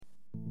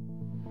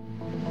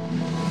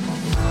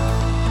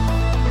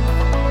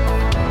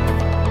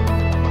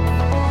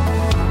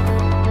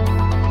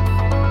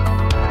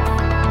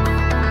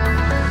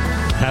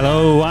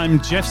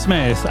I'm Jeff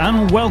Smith,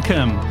 and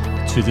welcome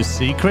to The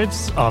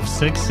Secrets of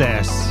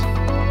Success.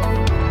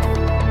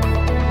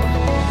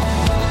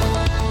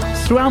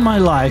 Throughout my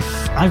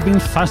life, I've been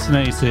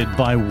fascinated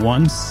by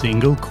one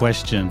single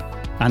question,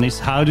 and it's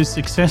how do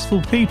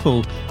successful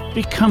people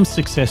become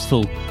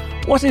successful?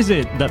 What is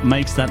it that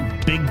makes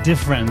that big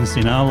difference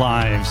in our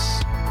lives?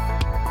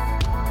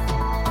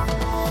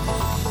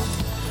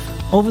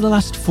 Over the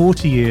last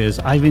 40 years,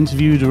 I've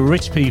interviewed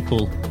rich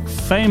people,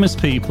 famous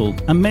people,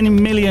 and many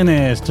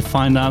millionaires to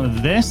find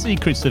out their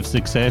secrets of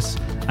success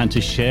and to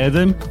share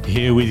them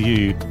here with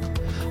you.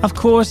 Of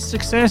course,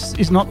 success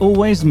is not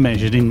always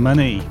measured in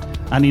money.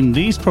 And in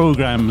these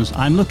programs,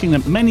 I'm looking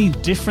at many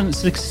different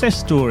success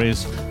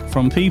stories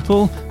from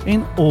people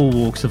in all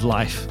walks of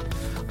life.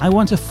 I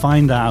want to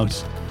find out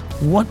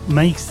what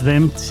makes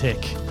them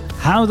tick,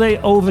 how they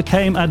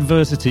overcame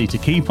adversity to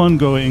keep on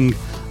going,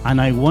 and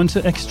I want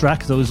to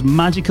extract those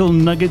magical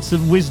nuggets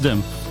of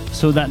wisdom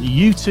so that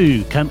you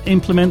too can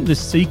implement the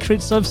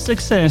secrets of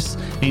success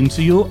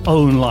into your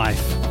own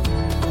life.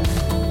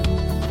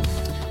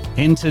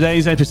 In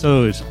today's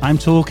episode, I'm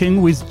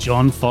talking with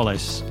John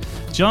Follis.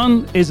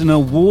 John is an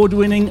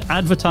award-winning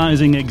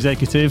advertising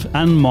executive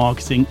and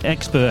marketing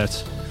expert.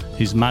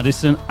 His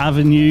Madison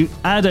Avenue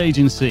ad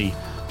agency,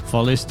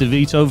 Follis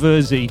DeVito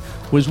Verzi,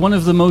 was one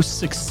of the most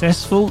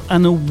successful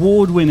and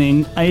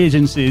award-winning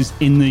agencies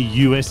in the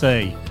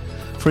USA.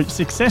 For its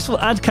successful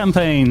ad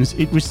campaigns,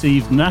 it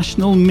received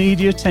national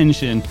media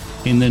attention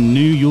in the New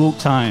York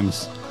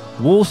Times,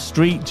 Wall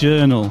Street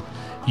Journal,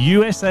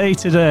 USA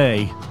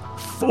Today,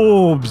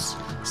 Forbes,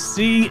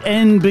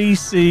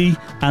 CNBC,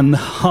 and the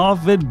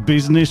Harvard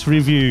Business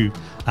Review.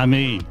 I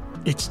mean,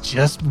 it's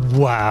just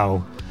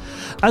wow.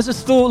 As a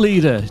thought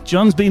leader,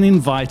 John's been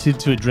invited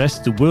to address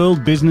the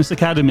World Business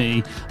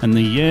Academy and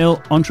the Yale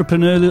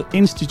Entrepreneurial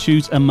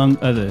Institute, among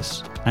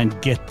others.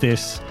 And get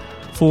this,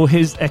 for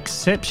his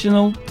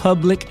exceptional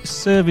public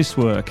service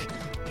work,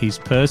 he's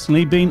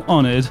personally been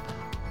honored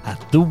at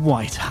the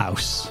White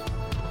House.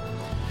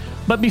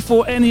 But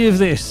before any of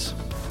this,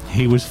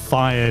 he was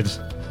fired.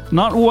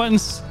 Not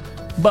once,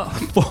 but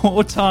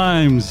 4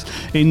 times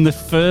in the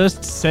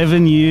first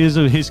 7 years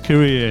of his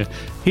career.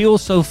 He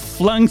also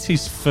flunked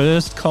his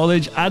first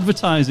college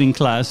advertising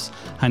class,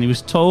 and he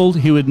was told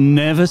he would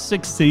never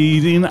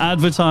succeed in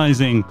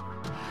advertising.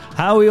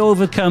 How he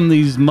overcome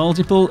these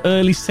multiple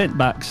early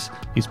setbacks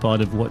is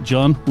part of what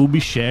John will be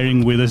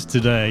sharing with us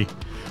today.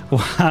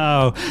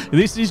 Wow,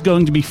 this is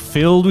going to be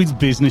filled with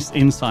business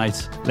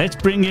insight. Let's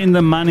bring in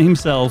the man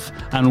himself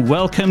and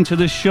welcome to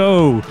the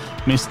show,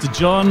 Mr.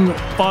 John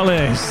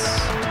Follis.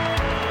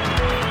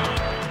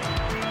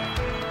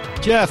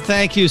 Jeff,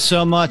 thank you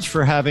so much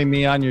for having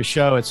me on your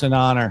show. It's an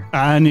honor.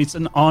 And it's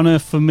an honor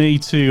for me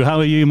too. How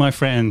are you, my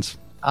friend?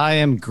 I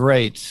am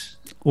great.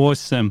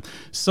 Awesome.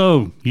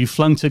 So, you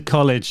flunked at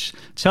college.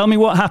 Tell me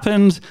what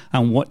happened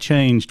and what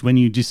changed when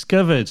you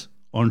discovered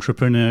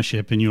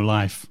entrepreneurship in your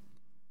life.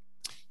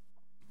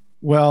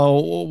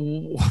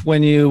 Well,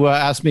 when you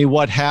ask me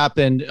what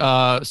happened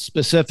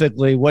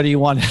specifically, what do you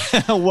want?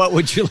 What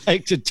would you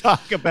like to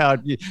talk about?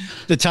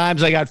 The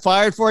times I got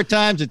fired 4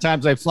 times, the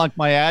times I flunked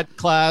my ad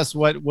class.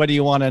 What do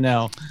you want to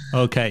know?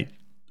 Okay,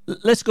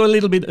 let's go a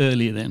little bit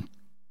earlier then.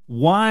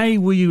 Why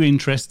were you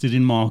interested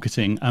in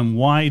marketing, and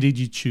why did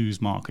you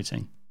choose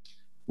marketing?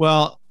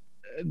 Well,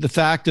 the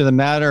fact of the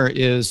matter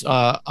is,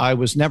 I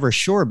was never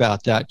sure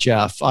about that,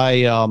 Jeff.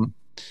 I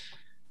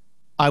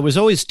was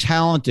always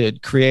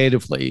talented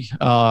creatively,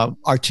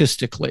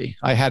 artistically.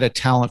 I had a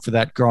talent for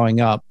that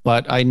growing up,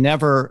 but I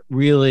never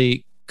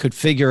really could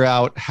figure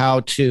out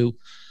how to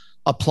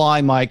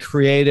apply my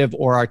creative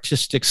or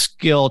artistic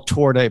skill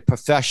toward a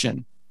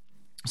profession.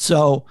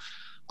 So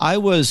I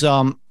was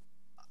well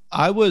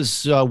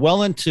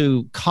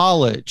into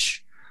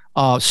college,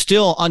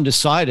 still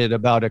undecided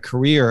about a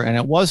career. And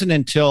it wasn't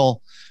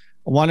until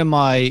one of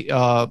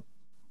my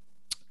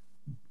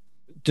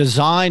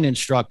design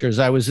instructors,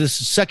 I was this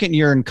second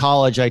year in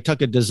college, I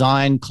took a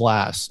design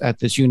class at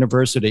this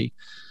university.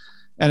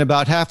 And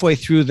about halfway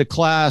through the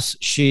class,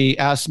 she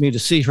asked me to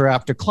see her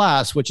after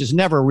class, which is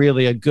never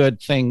really a good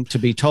thing to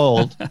be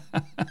told.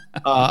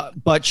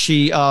 But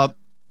she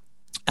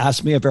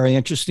asked me a very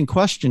interesting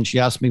question. She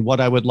asked me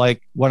what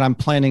I'm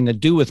planning to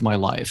do with my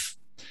life.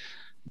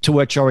 To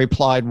which I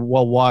replied,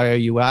 well, why are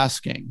you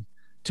asking?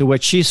 To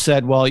which she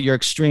said, well, you're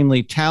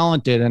extremely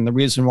talented. And the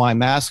reason why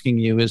I'm asking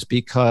you is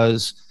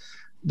because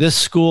this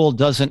school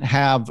doesn't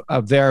have a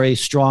very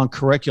strong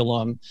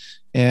curriculum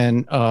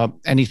in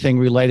anything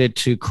related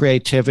to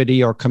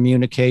creativity or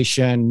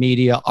communication,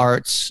 media,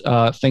 arts,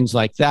 things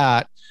like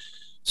that.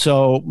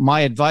 So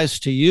my advice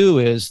to you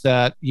is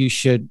that you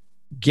should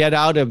get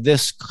out of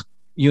this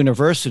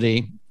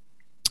university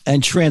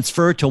and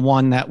transfer to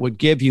one that would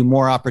give you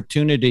more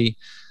opportunity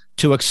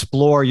to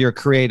explore your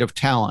creative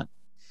talent.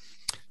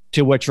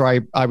 To which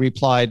I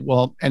replied,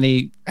 well,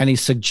 any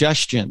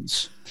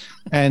suggestions?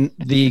 And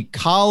the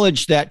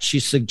college that she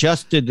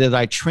suggested that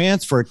I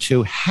transfer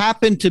to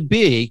happened to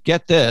be,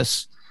 get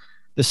this,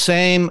 the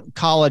same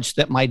college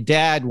that my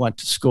dad went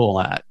to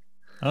school at.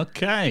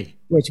 Okay.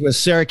 which was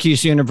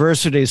Syracuse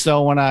University.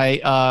 So when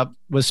I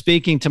was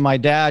speaking to my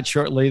dad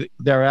shortly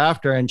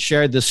thereafter and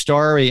shared the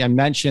story and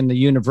mentioned the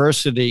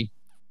university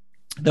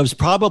that was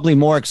probably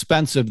more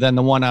expensive than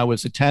the one I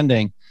was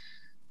attending,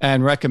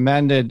 and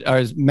recommended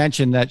or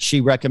mentioned that she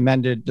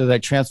recommended that I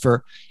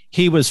transfer,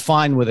 he was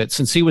fine with it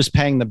since he was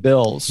paying the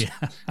bills.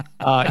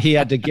 Yeah. He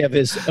had to give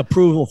his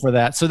approval for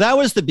that. So that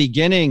was the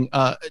beginning,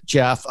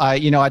 Jeff.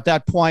 At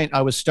that point,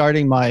 I was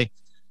starting my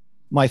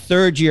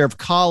third year of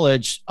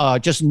college,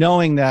 just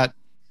knowing that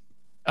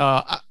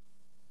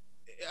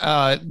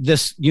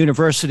this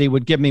university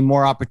would give me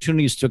more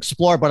opportunities to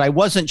explore, but I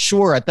wasn't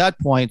sure at that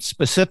point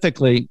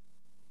specifically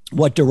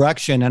what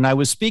direction. And I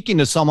was speaking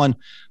to someone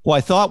who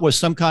I thought was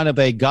some kind of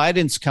a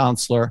guidance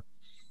counselor,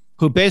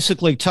 who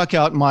basically took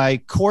out my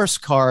course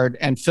card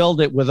and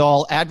filled it with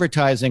all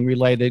advertising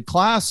related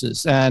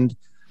classes. And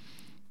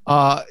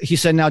he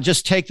said, now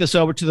just take this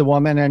over to the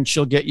woman and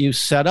she'll get you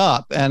set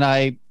up. And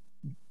I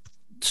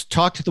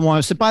talked to the woman.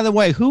 I said, by the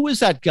way, who was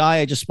that guy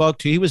I just spoke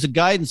to? He was a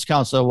guidance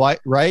counselor,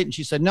 right? And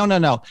she said,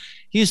 no.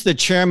 He's the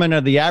chairman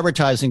of the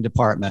advertising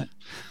department.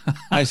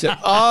 I said,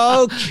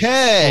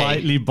 okay.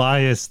 Slightly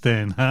biased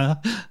then, huh?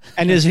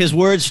 And his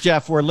words,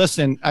 Jeff, were,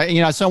 listen,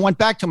 so I went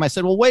back to him. I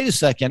said, well, wait a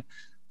second.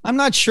 I'm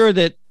not sure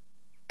that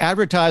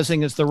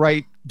advertising is the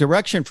right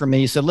direction for me.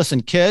 He said,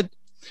 listen, kid,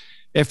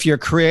 if you're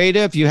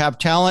creative, you have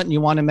talent, and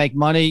you want to make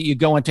money, you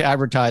go into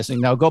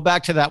advertising. Now go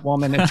back to that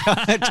woman and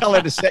tell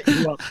her to set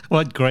you up.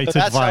 What great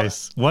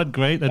advice. What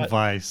great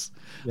advice.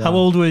 Yeah. How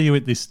old were you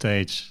at this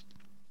stage?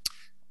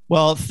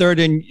 Well, third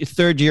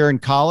year in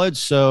college.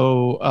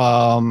 So,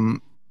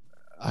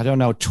 I don't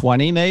know,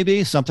 20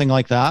 maybe, something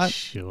like that.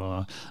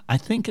 Sure. I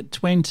think at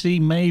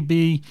 20,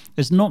 maybe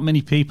there's not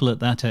many people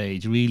at that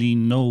age really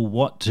know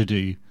what to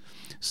do.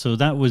 So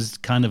that was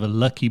kind of a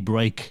lucky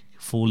break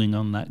falling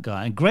on that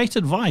guy. Great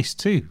advice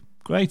too.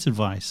 Great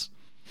advice.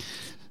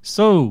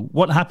 So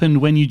what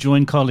happened when you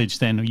joined college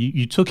then?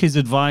 You took his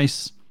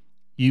advice,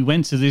 you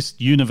went to this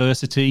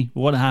university.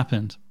 What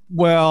happened?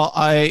 Well,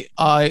 I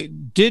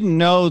didn't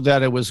know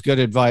that it was good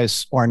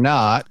advice or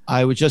not.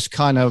 I was just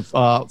kind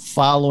of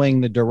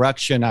following the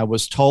direction I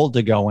was told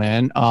to go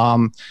in.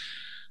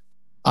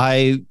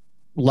 I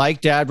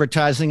liked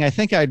advertising. I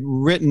think I'd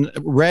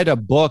read a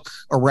book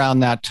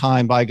around that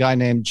time by a guy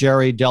named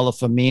Jerry Della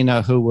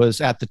Femina, who was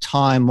at the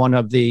time one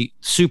of the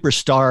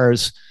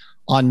superstars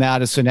on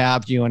Madison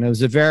Avenue. And it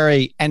was a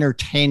very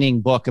entertaining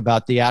book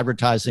about the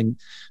advertising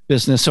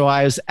business. So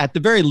I was at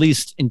the very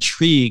least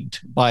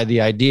intrigued by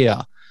the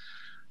idea.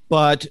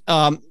 But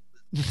the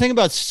thing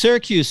about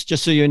Syracuse,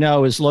 just so you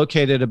know, is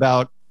located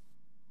about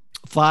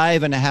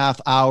 5.5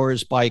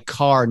 hours by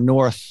car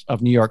north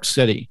of New York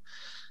City.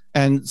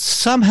 And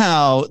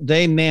somehow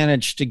they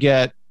managed to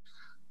get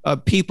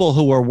people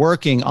who were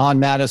working on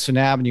Madison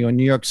Avenue in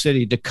New York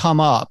City to come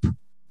up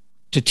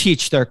to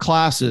teach their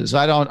classes.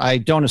 I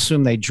don't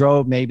assume they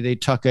drove. Maybe they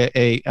took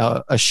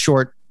a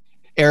short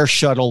air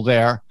shuttle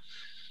there.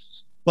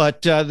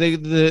 But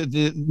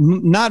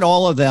not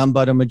all of them,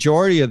 but a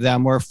majority of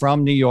them were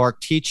from New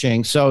York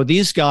teaching. So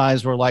these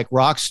guys were like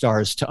rock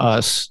stars to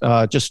us,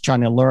 just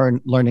trying to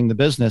learning the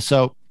business.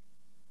 So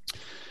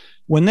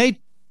when they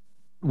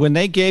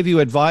gave you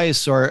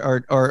advice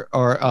or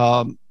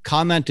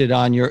commented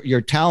on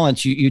your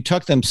talents, you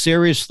took them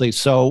seriously.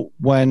 So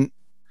when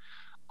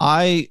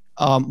I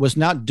was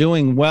not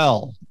doing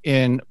well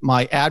in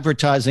my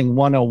advertising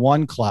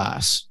 101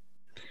 class,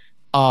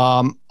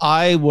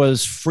 I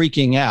was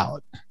freaking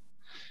out.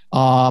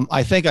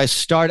 I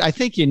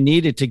think you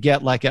needed to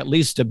get like at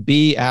least a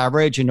B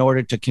average in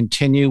order to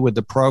continue with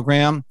the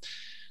program.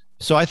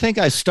 So I think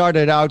I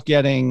started out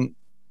getting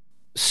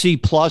C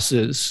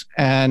pluses,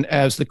 and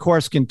as the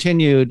course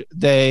continued,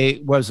 there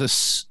was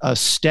a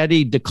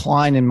steady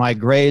decline in my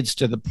grades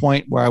to the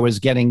point where I was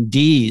getting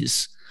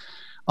D's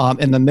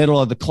in the middle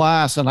of the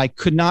class, and I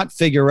could not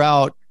figure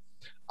out.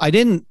 I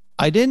didn't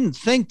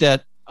think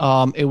that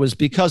it was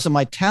because of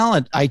my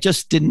talent.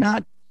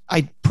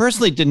 I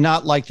personally did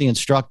not like the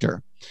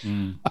instructor.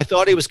 I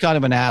thought he was kind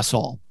of an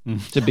asshole,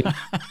 to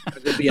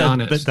be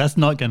honest. But that's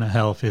not going to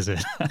help, is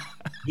it?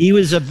 He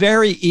was a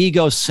very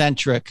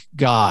egocentric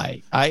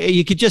guy.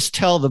 You could just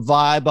tell the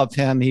vibe of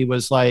him. He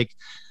was like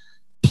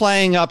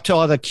playing up to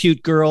all the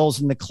cute girls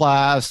in the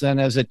class.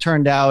 And as it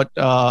turned out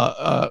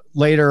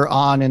later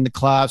on in the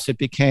class, it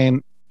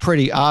became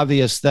pretty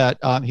obvious that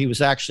he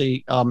was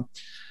actually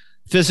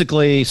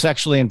physically,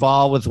 sexually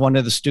involved with one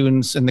of the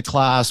students in the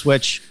class,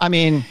 which, I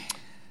mean,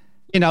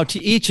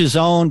 to each his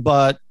own,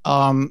 but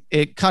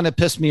it kind of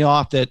pissed me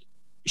off that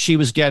she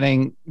was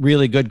getting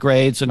really good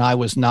grades and I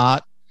was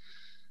not.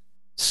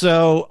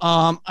 So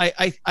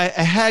I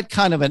had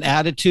kind of an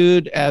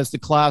attitude as the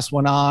class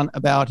went on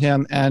about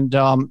him. And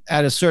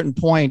at a certain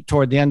point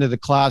toward the end of the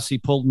class, he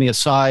pulled me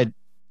aside.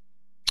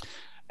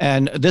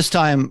 And this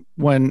time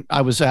when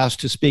I was asked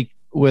to speak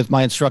with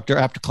my instructor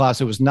after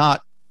class, it was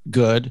not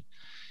good.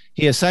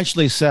 He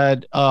essentially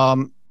said,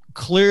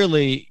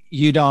 clearly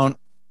you don't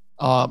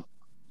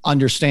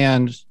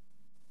understand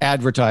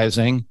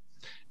advertising,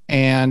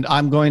 and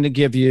I'm going to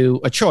give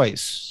you a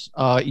choice.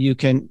 You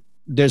can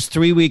there's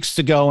 3 weeks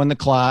to go in the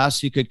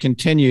class. You could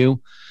continue.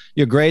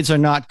 Your grades are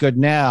not good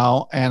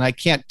now, and I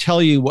can't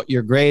tell you what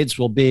your grades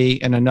will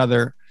be in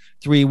another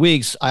 3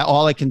 weeks.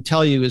 All I can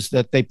tell you is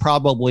that they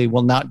probably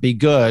will not be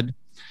good.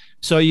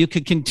 So you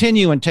could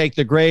continue and take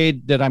the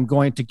grade that I'm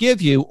going to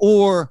give you,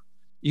 or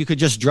you could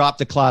just drop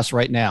the class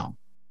right now.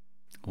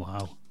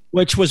 Wow.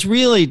 Which was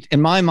really,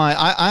 in my mind,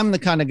 I'm the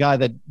kind of guy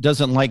that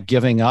doesn't like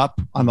giving up.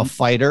 I'm a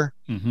fighter.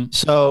 Mm-hmm.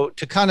 So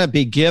to kind of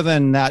be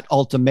given that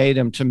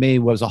ultimatum to me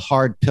was a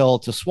hard pill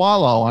to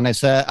swallow. And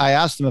I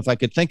asked him if I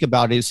could think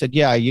about it. He said,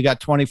 yeah, you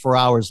got 24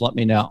 hours. Let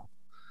me know.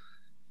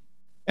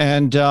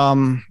 And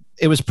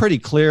it was pretty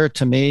clear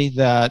to me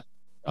that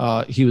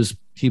he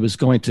was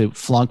going to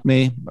flunk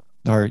me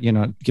or,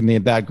 give me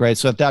a bad grade.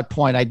 So at that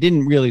point, I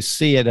didn't really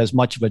see it as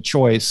much of a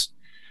choice.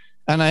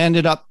 And I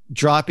ended up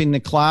dropping the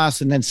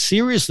class and then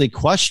seriously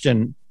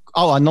questioned.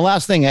 Oh, and the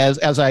last thing,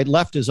 as I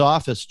left his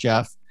office,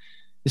 Jeff,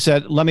 he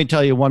said, let me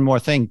tell you one more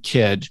thing,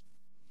 kid.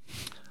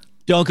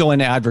 Don't go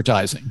into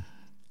advertising.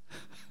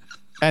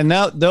 And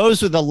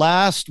those are the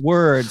last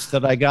words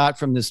that I got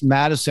from this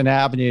Madison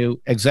Avenue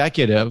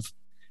executive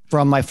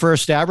from my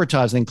first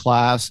advertising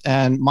class.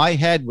 And my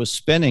head was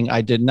spinning.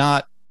 I did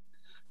not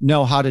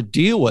know how to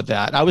deal with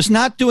that. I was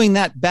not doing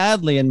that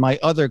badly in my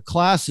other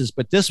classes,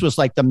 but this was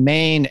like the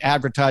main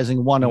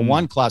advertising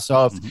 101 class.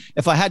 So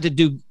if I had to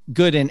do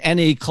good in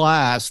any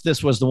class,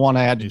 this was the one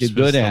I had to do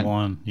good in.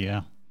 One.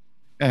 Yeah.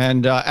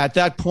 And at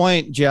that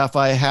point, Jeff,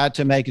 I had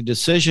to make a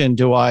decision.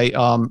 Do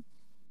I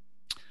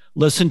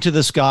listen to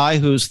this guy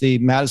who's the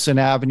Madison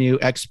Avenue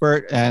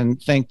expert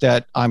and think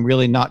that I'm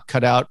really not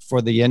cut out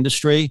for the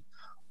industry?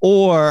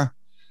 Or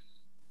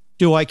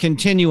do I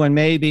continue and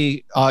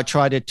maybe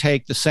try to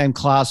take the same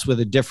class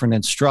with a different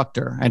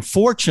instructor? And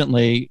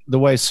fortunately, the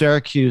way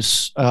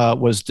Syracuse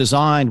was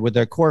designed with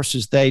their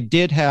courses, they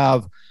did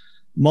have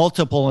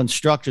multiple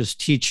instructors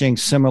teaching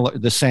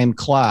the same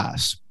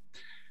class.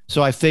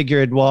 So I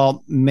figured,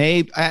 well,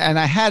 maybe, and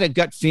I had a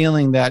gut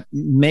feeling that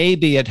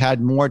maybe it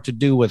had more to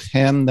do with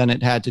him than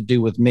it had to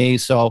do with me.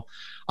 So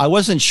I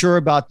wasn't sure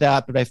about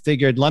that, but I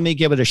figured, let me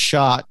give it a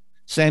shot.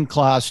 Same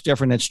class,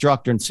 different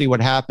instructor, and see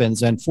what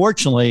happens. And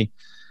fortunately,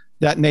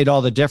 that made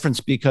all the difference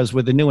because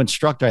with the new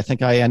instructor, I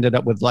think I ended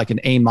up with like an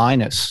A-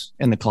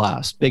 in the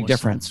class. Big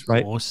difference,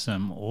 right?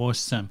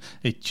 Awesome.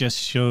 It just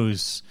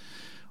shows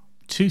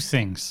two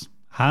things.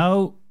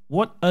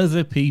 What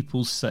other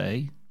people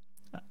say,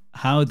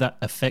 how that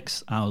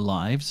affects our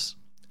lives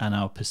and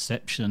our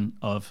perception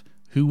of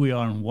who we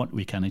are and what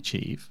we can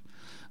achieve,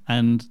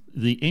 and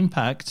the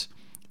impact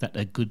that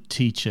a good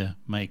teacher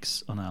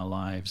makes on our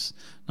lives.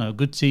 Now, a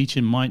good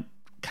teacher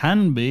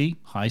can be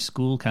high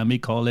school, can be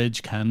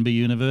college, can be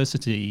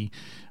university,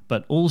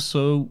 but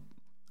also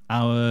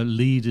our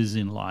leaders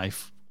in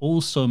life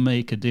also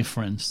make a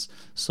difference.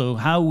 So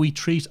how we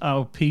treat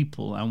our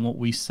people and what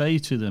we say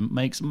to them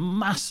makes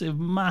massive,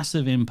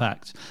 massive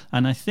impact.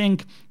 And I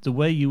think the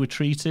way you were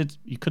treated,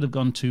 you could have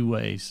gone two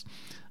ways.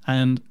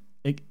 And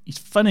it's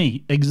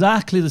funny,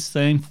 exactly the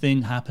same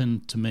thing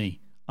happened to me.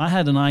 I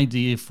had an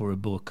idea for a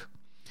book,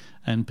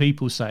 and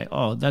people say,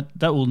 oh, that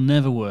will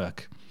never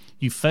work.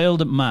 You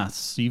failed at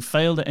maths, you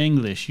failed at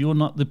English, you're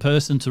not the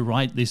person to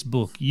write this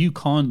book, you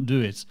can't do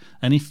it.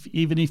 And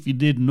even if you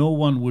did, no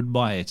one would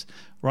buy it.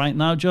 Right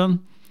now,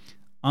 John,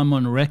 I'm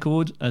on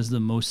record as the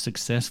most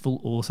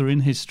successful author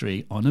in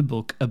history on a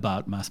book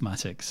about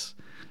mathematics.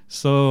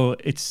 So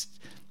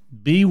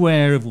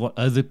beware of what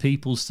other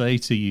people say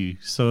to you.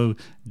 So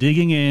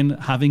digging in,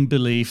 having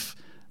belief.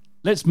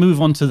 Let's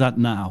move on to that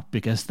now,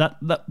 because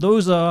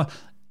those are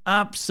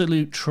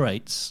absolute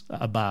traits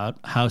about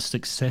how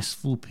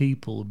successful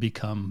people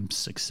become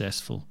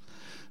successful.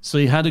 So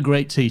you had a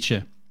great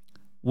teacher.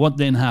 What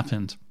then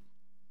happened?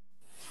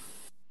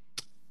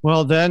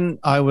 Well, then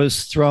I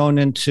was thrown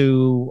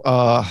into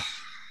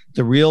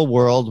the real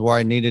world where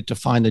I needed to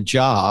find a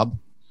job.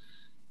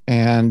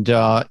 And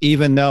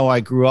even though I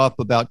grew up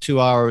about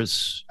 2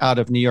 hours out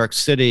of New York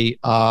City,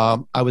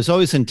 I was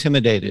always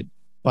intimidated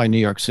by New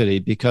York City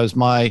because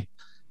my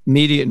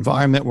immediate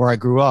environment where I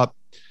grew up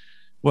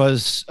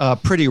was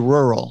pretty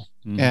rural.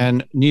 Mm-hmm.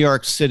 And New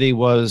York City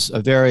was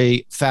a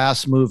very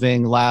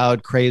fast-moving,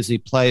 loud, crazy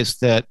place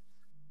that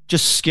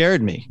just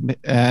scared me.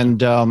 And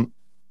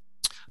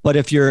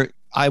but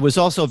I was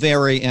also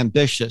very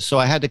ambitious, so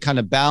I had to kind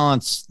of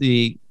balance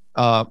the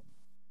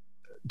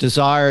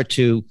desire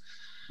to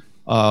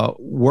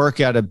work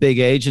at a big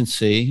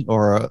agency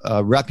or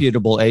a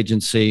reputable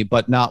agency,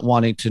 but not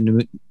wanting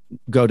to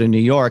go to New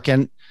York.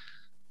 And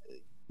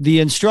the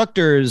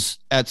instructors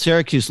at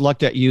Syracuse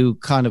looked at you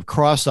kind of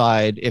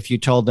cross-eyed if you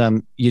told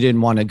them you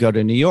didn't want to go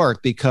to New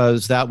York,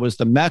 because that was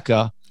the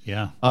mecca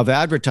of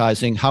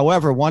advertising.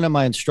 However, one of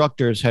my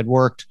instructors had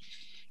worked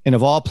in,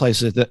 of all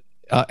places,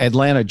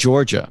 Atlanta,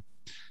 Georgia.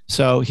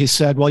 So he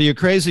said, well, you're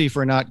crazy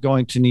for not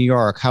going to New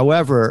York.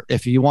 However,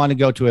 if you want to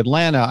go to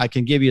Atlanta, I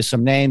can give you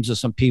some names of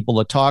some people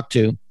to talk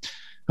to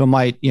who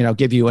might,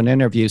 give you an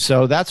interview.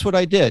 So that's what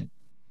I did.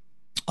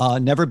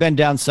 Never been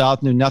down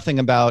south, knew nothing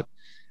about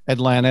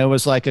Atlanta. It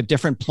was like a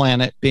different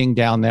planet being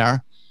down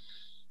there.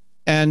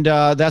 And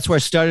that's where I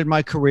started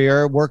my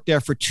career, worked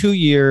there for 2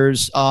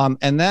 years.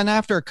 And then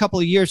after a couple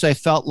of years, I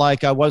felt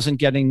like I wasn't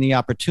getting the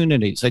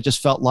opportunities. I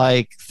just felt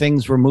like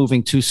things were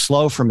moving too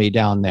slow for me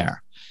down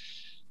there.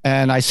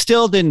 And I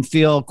still didn't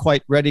feel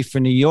quite ready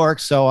for New York.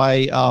 So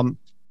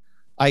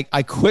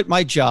I quit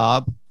my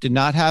job, did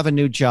not have a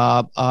new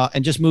job,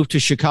 and just moved to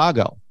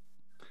Chicago.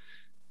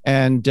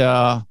 And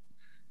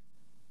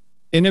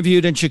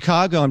interviewed in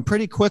Chicago and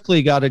pretty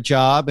quickly got a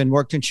job and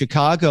worked in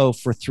Chicago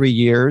for 3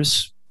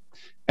 years.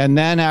 And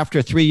then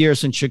after 3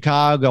 years in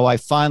Chicago, I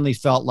finally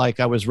felt like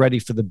I was ready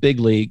for the big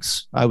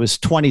leagues. I was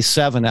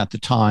 27 at the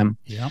time,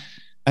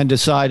 and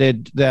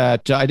decided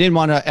that I didn't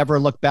want to ever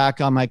look back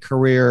on my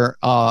career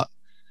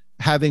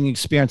having the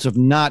experience of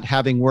not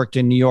having worked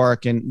in New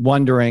York and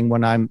wondering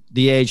when I'm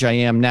the age I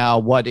am now,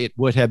 what it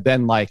would have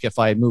been like if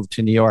I had moved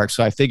to New York.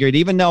 So I figured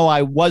even though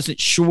I wasn't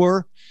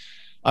sure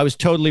I was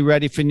totally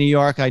ready for New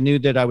York, I knew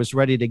that I was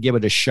ready to give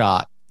it a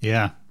shot.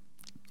 Yeah.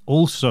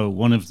 Also,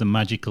 one of the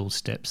magical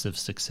steps of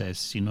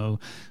success,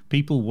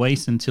 people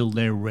wait until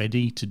they're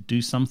ready to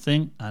do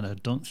something, and I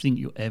don't think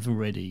you're ever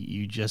ready.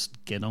 You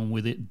just get on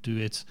with it, do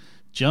it,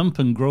 jump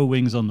and grow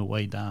wings on the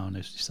way down,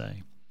 as you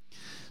say.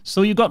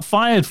 So you got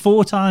fired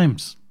 4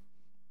 times.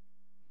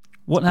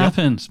 What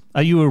happened?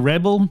 Are you a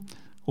rebel,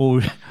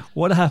 or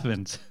what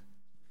happened?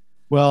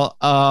 Well,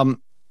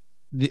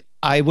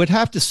 I would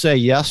have to say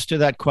yes to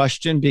that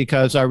question,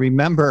 because I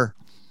remember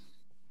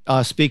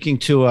speaking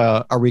to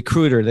a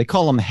recruiter. They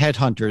call them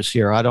headhunters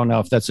here. I don't know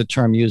if that's a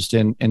term used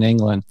in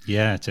England.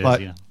 Yeah, it is,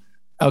 yeah.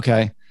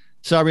 Okay.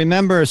 So I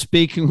remember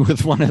speaking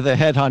with one of the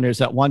headhunters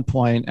at one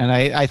point, and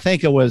I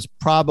think it was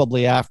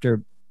probably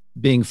after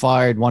being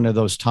fired one of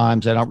those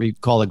times. I don't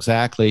recall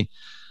exactly.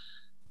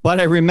 But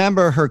I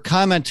remember her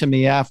comment to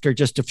me after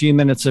just a few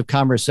minutes of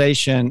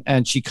conversation,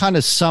 and she kind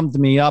of summed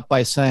me up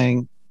by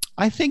saying,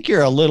 "I think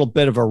you're a little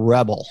bit of a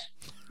rebel."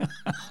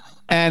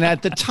 And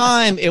at the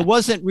time, it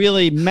wasn't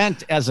really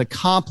meant as a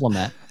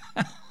compliment.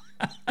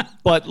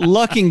 But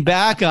looking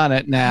back on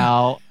it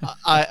now,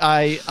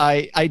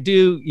 I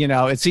do,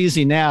 it's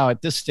easy now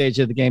at this stage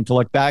of the game to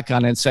look back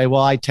on it and say,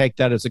 well, I take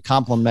that as a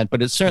compliment,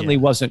 but it certainly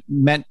wasn't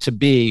meant to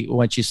be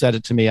when she said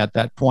it to me at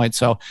that point.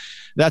 So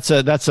that's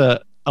a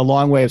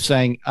long way of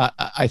saying,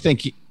 I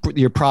think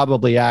you're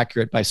probably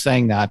accurate by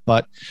saying that.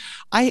 But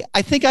I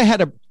think I had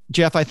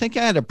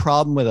a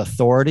problem with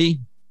authority.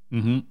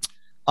 Mm-hmm.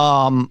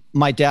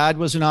 My dad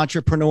was an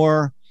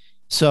entrepreneur,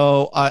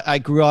 so I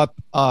grew up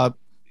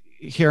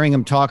hearing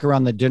him talk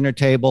around the dinner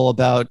table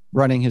about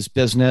running his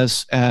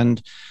business.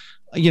 And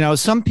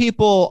some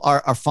people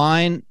are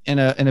fine in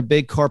a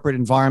big corporate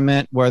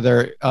environment where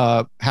they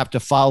have to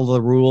follow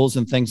the rules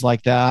and things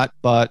like that.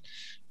 But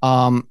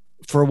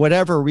for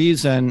whatever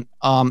reason,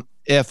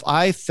 if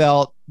I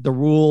felt the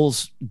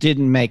rules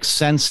didn't make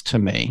sense to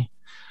me,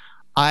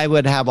 I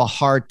would have a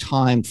hard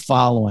time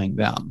following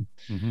them.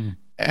 Mm-hmm.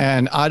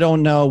 And I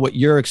don't know what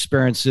your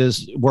experience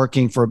is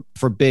working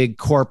for big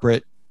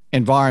corporate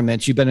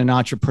environments. You've been an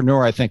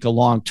entrepreneur, I think, a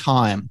long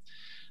time.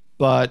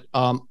 But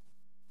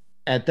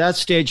at that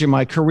stage in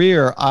my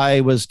career,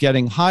 I was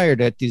getting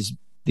hired at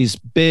these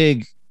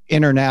big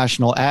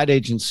international ad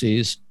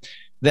agencies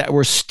that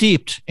were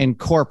steeped in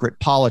corporate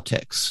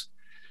politics.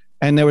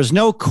 And there was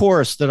no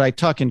course that I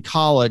took in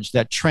college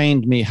that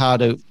trained me how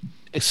to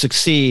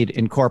succeed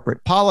in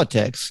corporate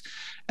politics.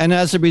 And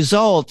as a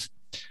result,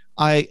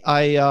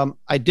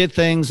 I did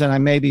things, and I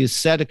maybe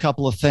said a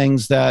couple of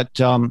things that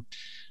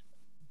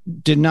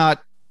did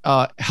not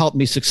help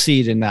me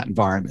succeed in that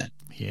environment.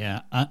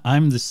 Yeah,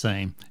 I'm the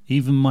same.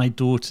 Even my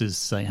daughters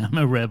say I'm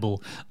a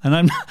rebel,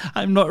 and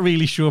I'm not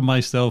really sure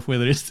myself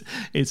whether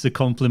it's a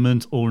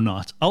compliment or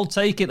not. I'll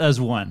take it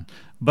as one,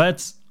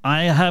 but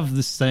I have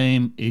the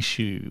same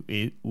issue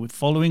with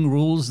following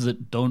rules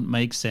that don't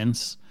make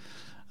sense.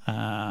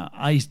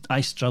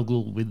 I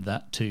struggle with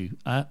that too.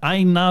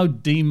 I now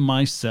deem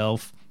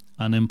myself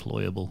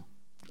unemployable.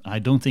 I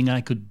don't think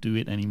I could do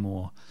it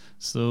anymore.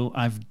 So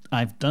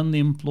I've done the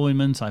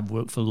employment. I've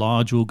worked for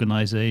large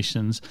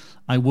organizations.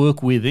 I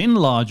work within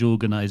large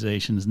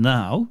organizations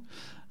now,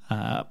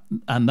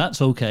 and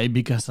that's okay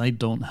because I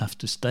don't have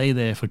to stay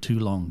there for too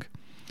long.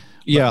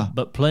 Yeah.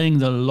 But playing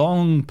the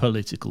long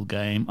political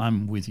game,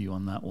 I'm with you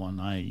on that one.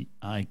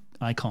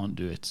 I can't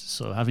do it.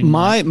 So having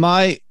my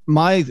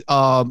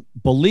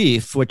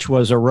belief, which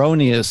was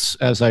erroneous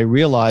as I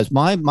realized,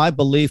 my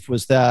belief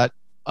was that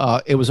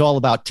it was all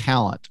about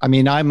talent. I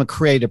mean, I'm a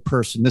creative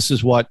person. This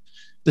is what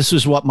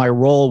my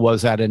role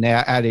was at an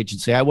ad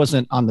agency. I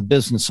wasn't on the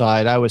business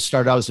side. I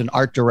was an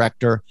art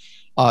director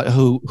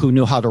who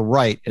knew how to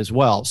write as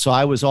well. So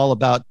I was all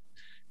about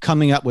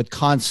coming up with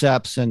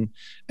concepts and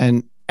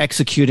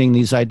executing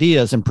these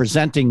ideas and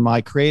presenting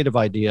my creative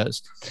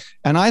ideas.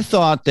 And I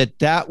thought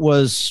that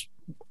was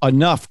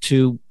enough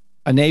to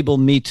enable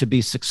me to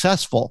be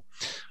successful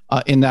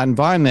in that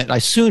environment. I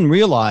soon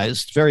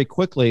realized very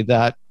quickly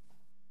that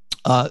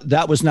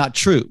that was not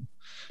true,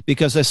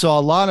 because I saw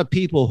a lot of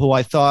people who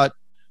I thought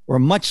were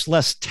much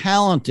less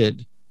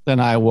talented than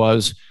I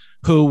was,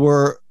 who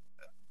were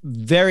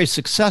very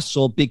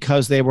successful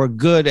because they were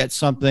good at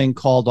something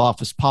called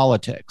office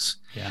politics.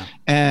 Yeah.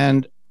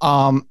 And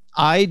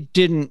I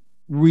didn't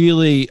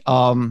really,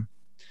 I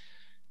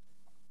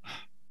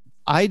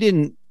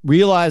didn't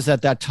realize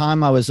at that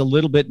time I was a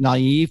little bit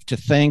naive to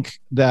think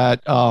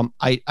that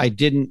I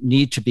didn't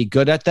need to be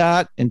good at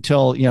that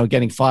until,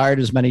 getting fired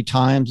as many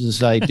times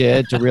as I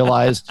did to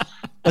realize.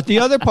 But the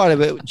other part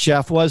of it,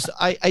 Jeff, was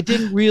I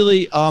didn't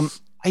really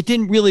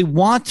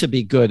want to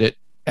be good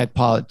at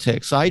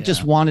politics. I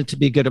just wanted to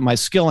be good at my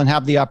skill and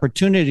have the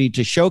opportunity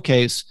to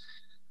showcase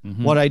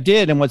what I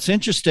did. And what's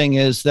interesting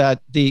is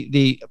that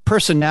the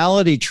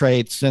personality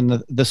traits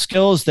and the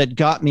skills that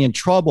got me in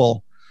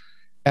trouble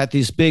at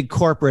these big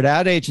corporate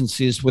ad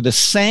agencies were the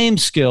same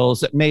skills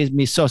that made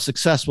me so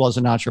successful as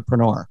an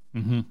entrepreneur.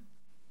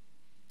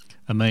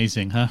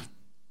 Amazing, huh?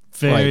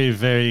 Very,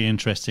 very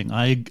interesting.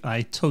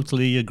 I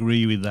totally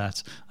agree with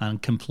that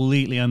and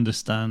completely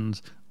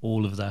understand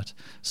all of that.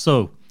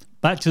 So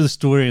back to the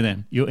story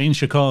then. You're in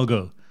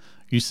Chicago.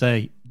 You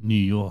say, New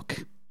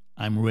York,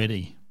 I'm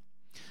ready.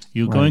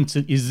 You're going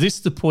to, is this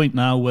the point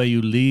now where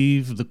you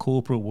leave the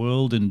corporate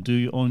world and do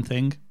your own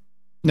thing?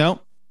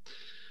 No.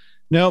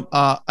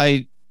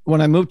 When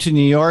I moved to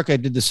New York, I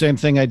did the same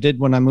thing I did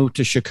when I moved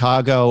to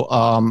Chicago.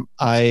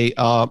 I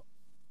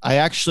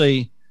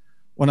actually,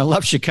 when I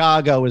left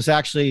Chicago, it was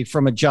actually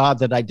from a job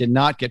that I did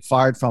not get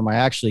fired from. I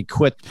actually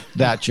quit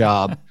that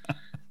job.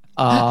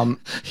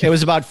 It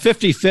was about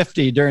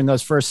 50-50 during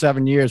those first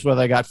 7 years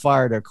whether I got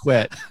fired or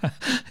quit.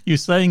 You're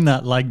saying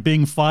that like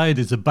being fired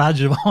is a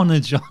badge of honor,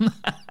 John.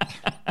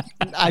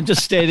 I'm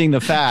just stating the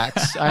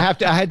facts. I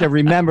had to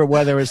remember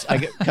whether it was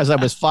because I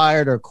was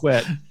fired or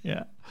quit.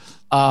 Yeah.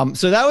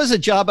 So that was a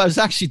job I was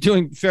actually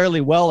doing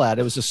fairly well at.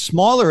 It was a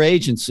smaller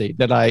agency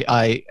that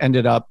I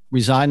ended up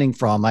resigning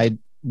from. I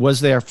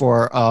was there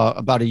for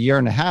about a year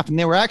and a half, and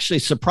they were actually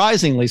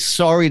surprisingly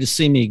sorry to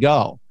see me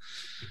go.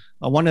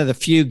 One of the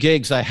few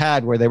gigs I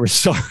had where they were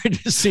sorry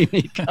to see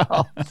me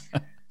go.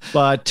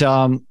 But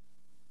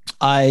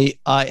I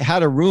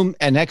had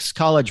an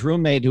ex-college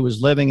roommate who was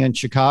living in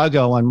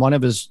Chicago, and one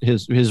of his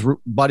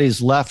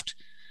buddies left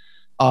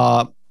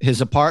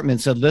his apartment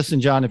and said,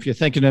 listen, John, if you're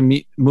thinking of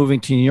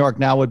moving to New York,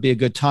 now would be a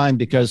good time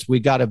because we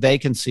got a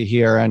vacancy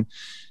here. And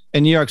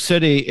in New York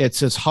City,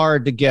 it's as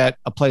hard to get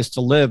a place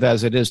to live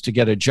as it is to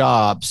get a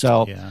job.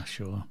 So yeah,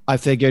 sure. I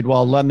figured,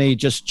 well, let me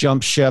just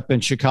jump ship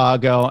in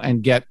Chicago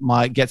and get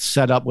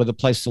set up with a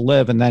place to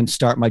live and then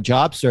start my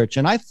job search.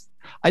 And I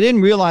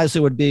didn't realize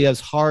it would be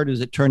as hard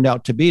as it turned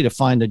out to be to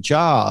find a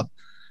job.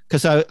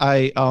 Because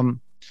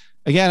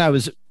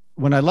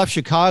when I left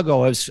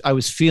Chicago, I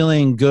was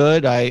feeling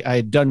good. I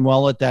had done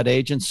well at that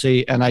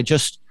agency, and I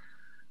just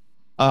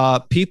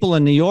people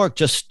in New York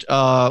just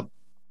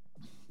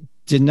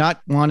did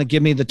not want to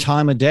give me the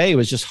time of day. It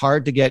was just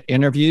hard to get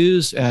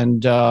interviews,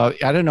 and I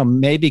don't know,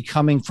 maybe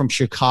coming from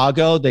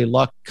Chicago, they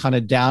looked kind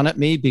of down at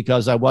me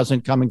because I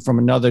wasn't coming from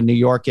another New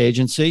York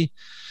agency.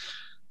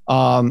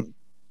 There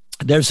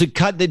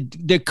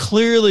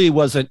clearly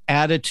was an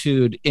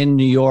attitude in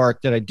New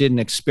York that I didn't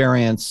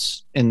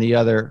experience in the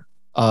other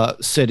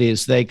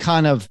cities. They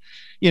kind of,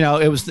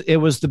 it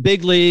was the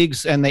big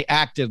leagues, and they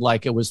acted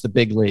like it was the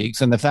big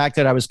leagues. And the fact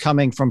that I was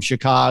coming from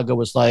Chicago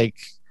was like,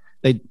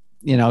 they,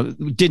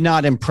 did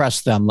not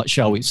impress them,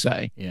 shall we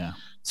say. Yeah.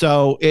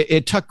 So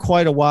it took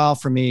quite a while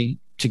for me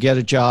to get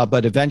a job,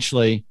 but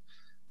eventually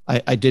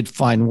I did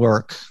find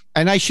work.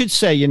 And I should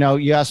say,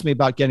 you asked me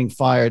about getting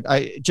fired.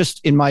 Just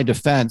in my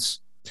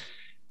defense,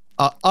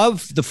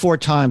 of the 4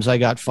 times I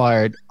got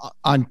fired,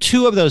 on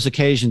 2 of those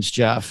occasions,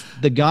 Jeff,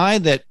 the guy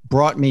that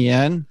brought me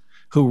in,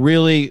 who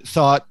really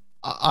thought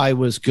I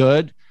was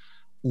good,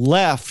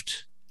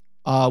 left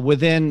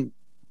within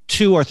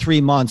 2 or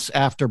 3 months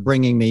after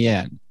bringing me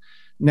in.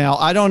 Now,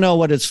 I don't know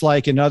what it's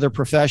like in other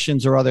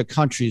professions or other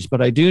countries,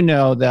 but I do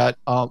know that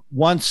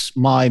once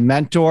my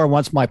mentor,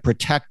 once my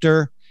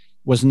protector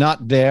was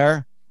not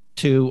there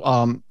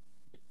to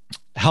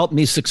help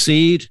me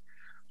succeed,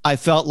 I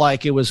felt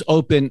like it was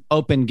open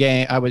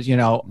game. I was,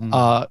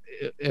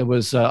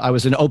 I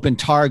was an open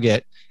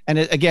target. And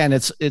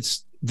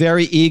it's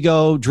very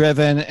ego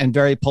driven and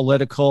very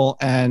political.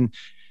 And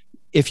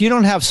if you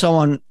don't have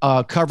someone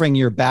covering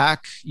your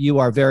back, you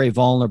are very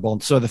vulnerable.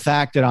 So the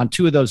fact that on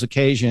 2 of those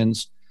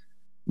occasions,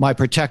 my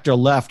protector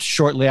left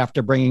shortly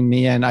after bringing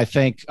me in, I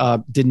think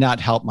did not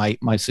help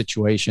my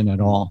situation at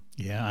all.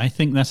 Yeah, I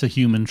think that's a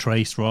human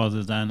trait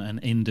rather than an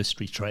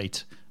industry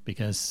trait,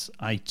 because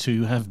I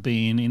too have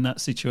been in that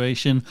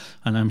situation,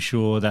 and I'm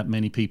sure that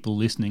many people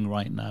listening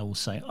right now will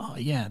say, oh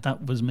yeah,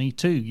 that was me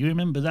too. You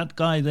remember that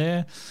guy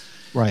there?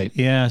 Right.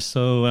 Yeah,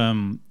 so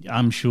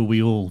I'm sure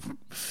we all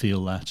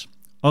feel that.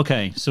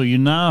 Okay, so you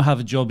now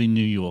have a job in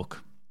New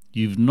York.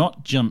 You've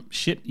not jumped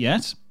ship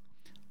yet.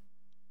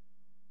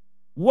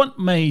 What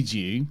made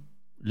you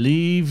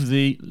leave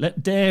the,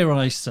 dare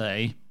I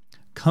say,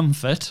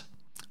 comfort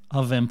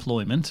of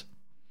employment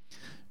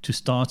to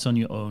start on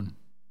your own?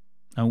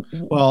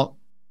 Well,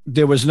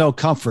 there was no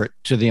comfort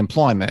to the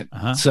employment.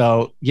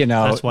 So,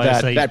 that's why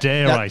I say,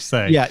 dare I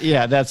say.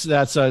 Yeah. That's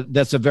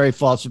a very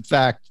false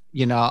fact.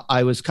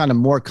 I was kind of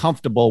more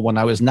comfortable when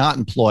I was not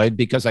employed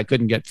because I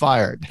couldn't get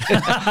fired.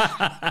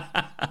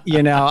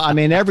 I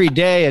mean, every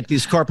day at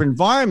these corporate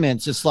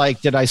environments, it's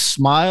like, did I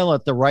smile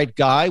at the right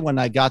guy when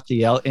I got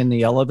in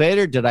the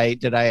elevator? Did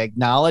I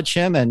acknowledge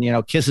him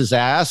and, kiss his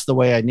ass the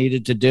way I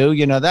needed to do?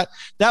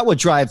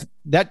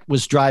 That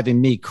was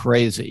driving me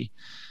crazy.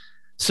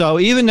 So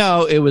even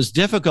though it was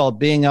difficult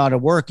being out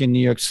of work in New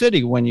York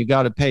City when you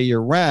got to pay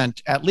your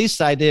rent, at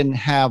least I didn't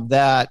have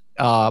that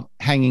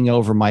hanging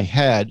over my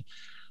head.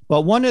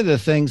 But one of the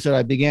things that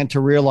I began to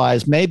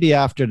realize maybe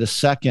after the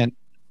second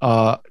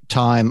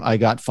time I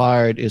got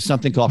fired is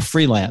something called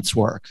freelance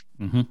work,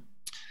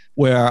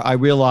 where I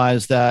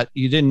realized that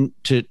you didn't,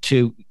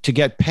 to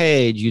get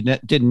paid, you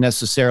didn't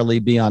necessarily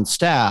be on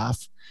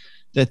staff,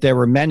 that there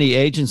were many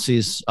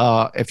agencies,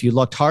 if you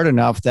looked hard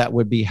enough, that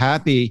would be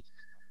happy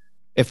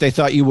if they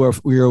thought you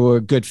were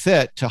a good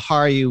fit to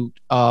hire you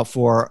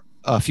for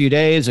a few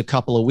days, a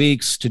couple of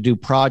weeks to do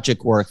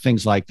project work,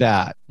 things like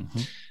that.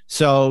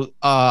 So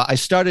I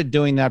started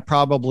doing that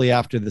probably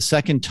after the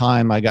second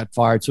time I got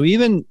fired. So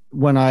even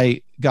when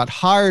I got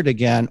hired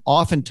again,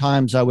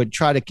 oftentimes I would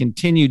try to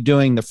continue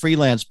doing the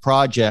freelance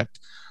project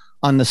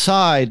on the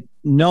side,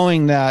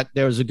 knowing that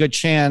there was a good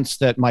chance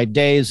that my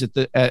days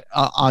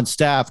on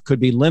staff could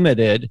be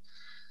limited.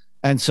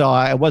 And so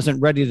I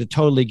wasn't ready to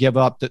totally give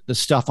up the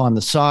stuff on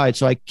the side.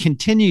 So I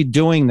continued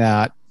doing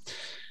that.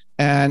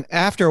 And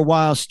after a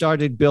while,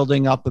 started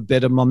building up a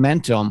bit of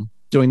momentum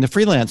doing the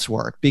freelance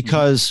work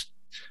because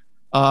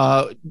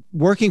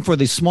working for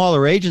these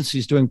smaller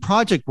agencies doing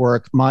project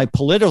work, my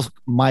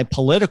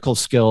political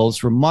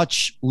skills were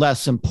much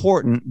less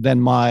important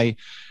than my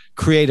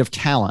creative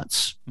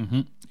talents.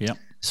 Yeah.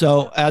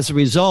 So as a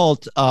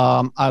result,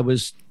 I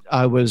was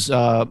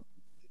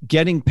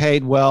getting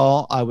paid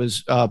well. I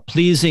was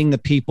pleasing the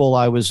people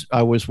I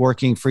was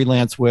working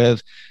freelance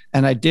with,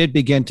 and I did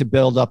begin to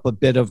build up a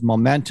bit of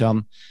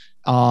momentum.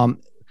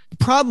 The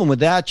problem with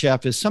that,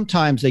 Jeff, is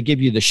sometimes they give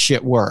you the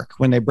shit work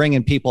when they bring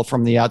in people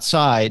from the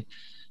outside.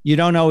 You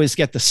don't always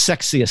get the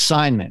sexy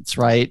assignments,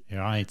 right?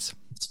 Right.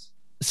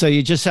 So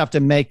you just have to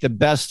make the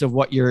best of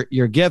what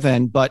you're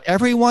given. But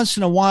every once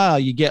in a while,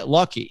 you get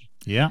lucky.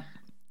 Yeah.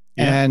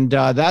 And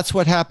that's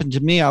what happened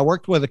to me. I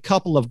worked with a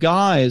couple of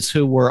guys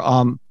who were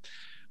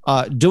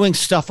doing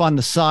stuff on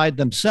the side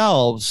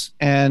themselves.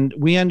 And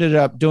we ended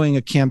up doing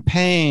a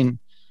campaign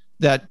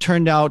that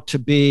turned out to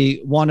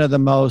be one of the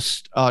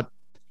most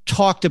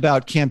talked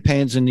about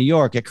campaigns in New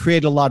York. It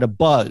created a lot of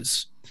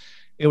buzz.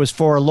 It was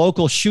for a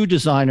local shoe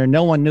designer.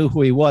 No one knew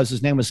who he was.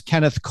 His name was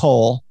Kenneth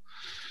Cole.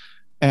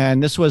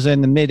 And this was in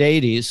the mid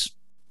 80s.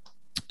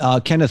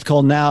 Kenneth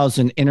Cole now is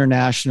an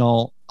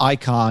international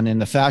icon in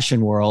the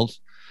fashion world.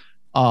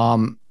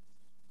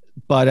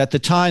 But at the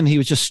time, he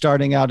was just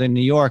starting out in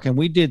New York, and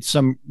we did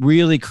some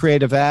really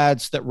creative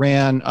ads that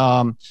ran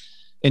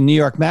in New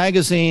York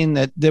Magazine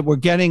that were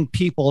getting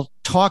people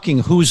talking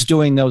who's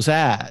doing those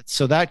ads.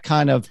 So that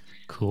kind of,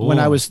 cool. When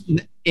I was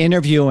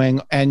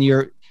interviewing, and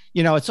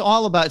it's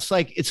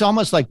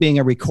almost like being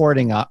a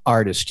recording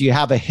artist. You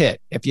have a hit.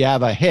 If you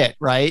have a hit,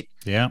 right?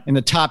 Yeah. In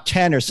the top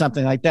 10 or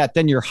something like that,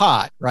 then you're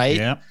hot, right?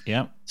 Yeah.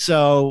 Yeah.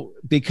 So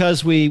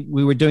because we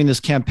were doing this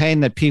campaign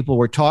that people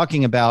were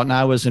talking about and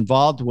I was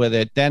involved with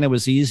it, then it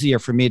was easier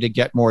for me to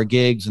get more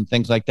gigs and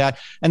things like that.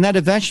 And that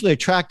eventually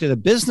attracted a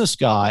business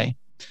guy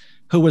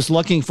who was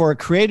looking for a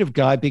creative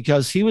guy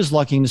because he was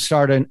looking to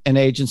start an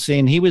agency,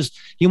 and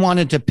he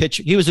wanted to pitch.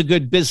 He was a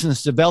good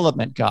business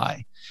development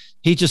guy.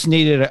 He just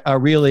needed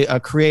a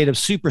creative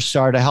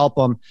superstar to help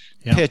him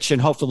pitch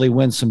and hopefully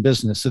win some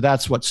business. So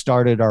that's what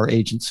started our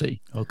agency.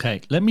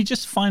 Okay. Let me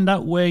just find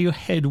out where your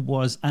head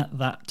was at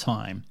that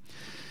time.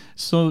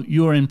 So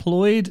you're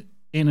employed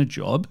in a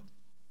job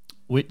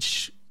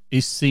which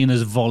is seen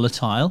as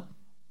volatile,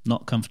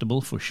 not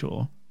comfortable for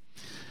sure.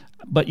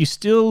 But you're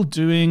still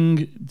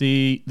doing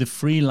the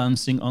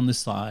freelancing on the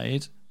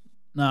side.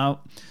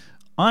 Now,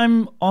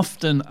 I'm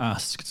often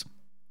asked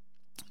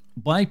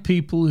by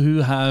people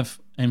who have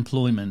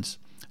employment,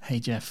 hey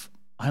Jeff,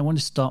 I want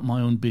to start my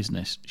own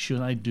business.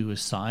 Should I do a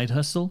side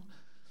hustle?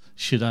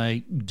 Should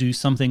I do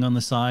something on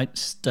the side,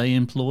 stay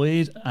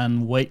employed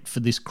and wait for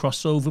this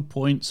crossover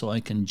point so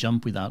I can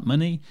jump without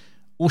money?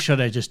 Or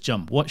should I just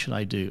jump? What should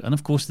I do? And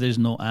of course, there's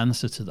no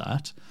answer to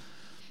that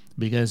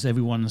because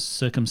everyone's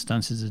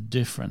circumstances are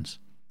different.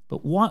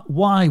 But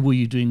why were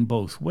you doing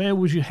both? Where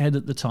was your head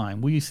at the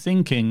time? Were you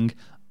thinking,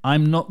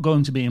 I'm not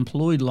going to be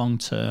employed long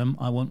term.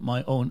 I want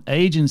my own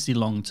agency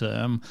long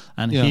term.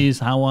 And here's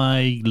how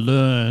I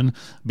learn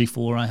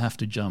before I have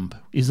to jump.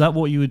 Is that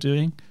what you were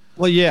doing?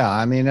 Well, yeah.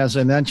 I mean, as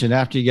I mentioned,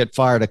 after you get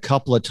fired a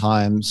couple of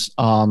times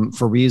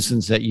for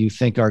reasons that you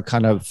think are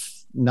kind of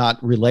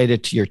not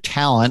related to your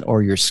talent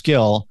or your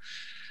skill,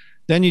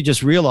 then you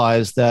just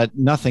realize that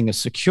nothing is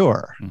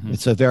secure. Mm-hmm.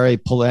 It's a very,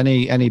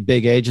 any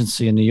big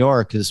agency in New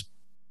York is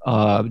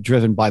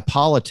driven by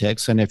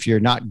politics. And if you're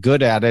not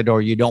good at it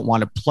or you don't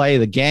want to play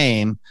the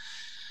game,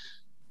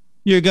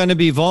 you're going to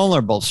be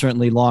vulnerable,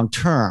 certainly long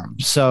term.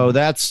 So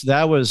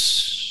that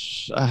was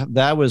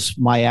that was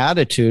my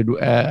attitude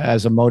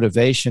as a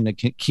motivation to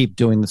keep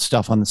doing the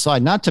stuff on the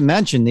side. Not to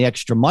mention the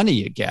extra money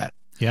you get.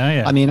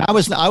 Yeah. I mean, I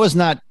was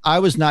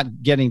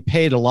not getting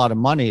paid a lot of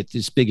money at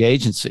these big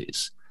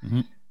agencies.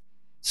 Mm-hmm.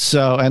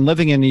 So, and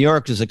living in New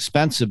York is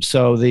expensive.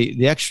 So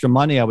the extra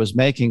money I was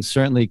making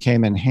certainly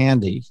came in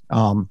handy.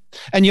 And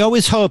you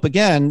always hope,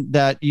 again,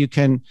 that you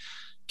can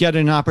get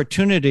an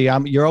opportunity.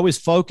 You're always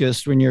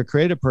focused when you're a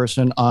creative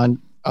person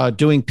on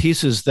doing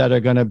pieces that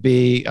are going to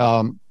be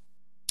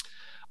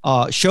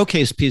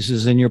showcase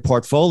pieces in your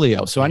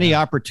portfolio. So any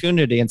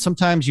opportunity, and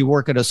sometimes you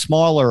work at a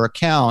smaller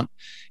account,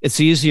 it's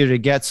easier to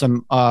get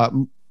some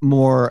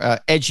more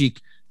edgy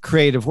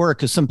creative work,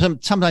 because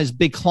sometimes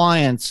big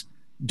clients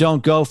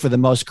don't go for the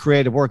most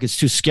creative work. It's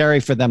too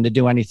scary for them to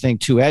do anything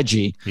too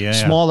edgy.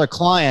 Smaller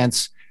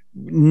clients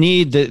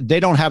they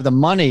don't have the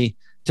money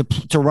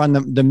to run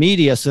the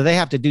media, so they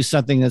have to do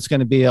something that's going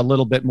to be a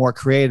little bit more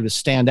creative, to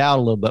stand out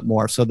a little bit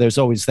more. So there's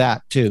always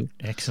that too.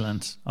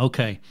 Excellent.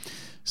 Okay,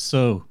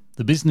 so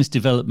the business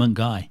development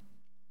guy,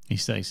 he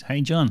says,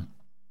 "Hey John,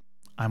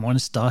 I want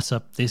to start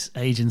up this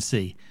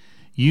agency.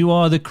 You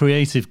are the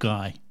creative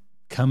guy.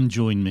 Come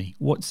join me."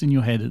 What's in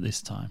your head at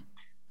this time?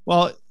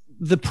 Well,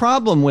 the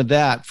problem with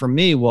that for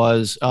me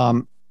was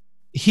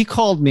he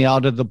called me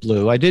out of the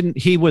blue.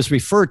 He was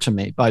referred to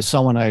me by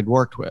someone I had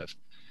worked with.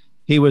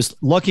 He was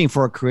looking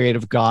for a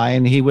creative guy,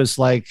 and he was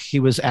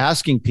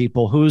asking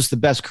people, who's the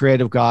best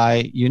creative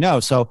guy you know?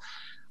 So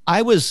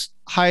I was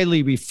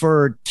highly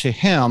referred to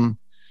him.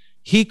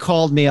 He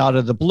called me out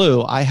of the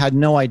blue. I had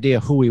no idea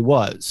who he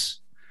was.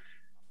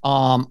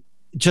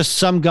 Just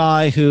some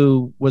guy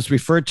who was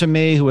referred to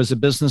me, who was a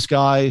business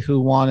guy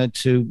who wanted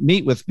to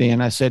meet with me.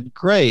 And I said,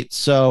 great.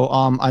 So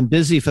I'm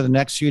busy for the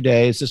next few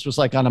days. This was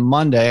like on a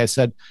Monday. I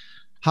said,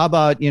 how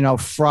about,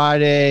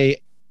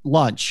 Friday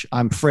lunch?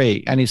 I'm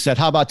free. And he said,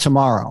 how about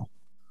tomorrow?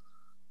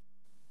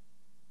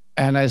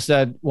 And I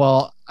said,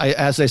 well,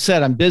 as I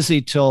said, I'm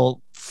busy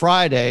till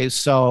Friday.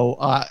 So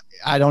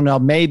I don't know,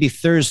 maybe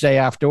Thursday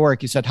after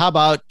work. He said, how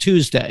about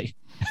Tuesday?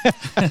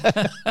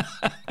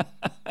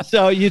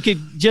 So you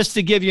could, just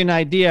to give you an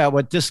idea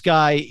what this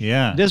guy,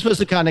 this was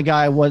the kind of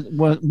guy,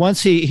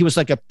 once he was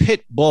like a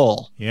pit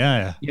bull.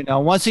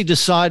 Once he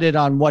decided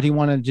on what he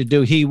wanted to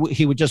do, he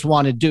would just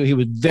want to do. He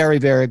was very,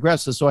 very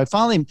aggressive. So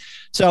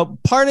so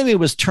part of me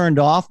was turned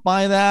off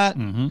by that,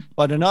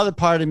 but another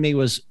part of me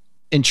was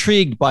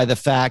intrigued by the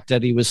fact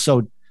that he was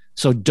so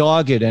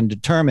dogged and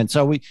determined.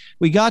 So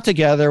we got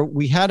together,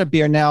 we had a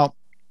beer. Now,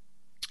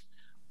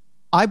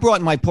 I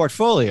brought my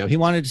portfolio. He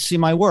wanted to see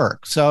my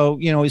work. So,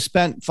 he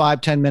spent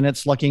 5-10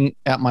 minutes looking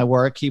at my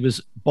work. He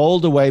was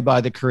bowled away by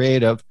the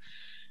creative.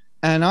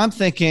 And I'm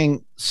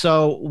thinking,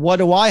 so what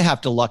do I have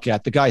to look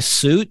at? The guy's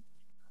suit,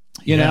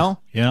 you know?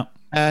 Yeah.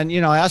 And,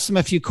 I asked him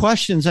a few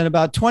questions, and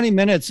about 20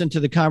 minutes into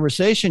the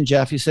conversation,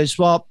 Jeff, he says,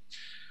 well,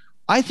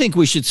 I think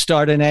we should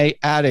start an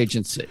ad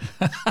agency.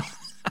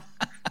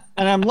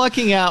 And I'm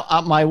looking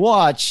at my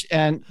watch,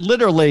 and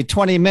literally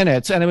 20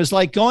 minutes. And it was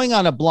like going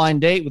on a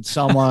blind date with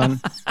someone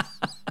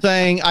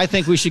saying, I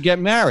think we should get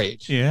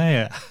married.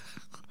 Yeah.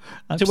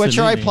 To which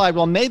I replied,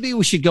 well, maybe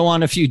we should go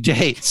on a few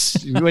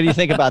dates. What do you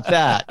think about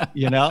that?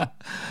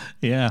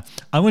 Yeah.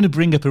 I want to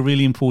bring up a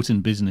really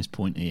important business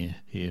point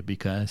here,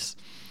 because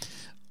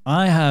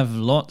I have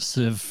lots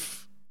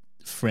of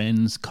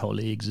friends,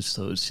 colleagues,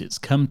 associates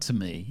come to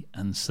me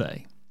and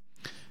say,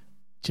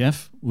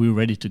 Jeff, we're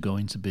ready to go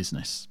into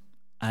business,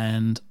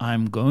 and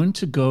I'm going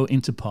to go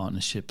into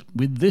partnership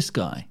with this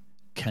guy.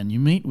 Can you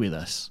meet with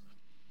us?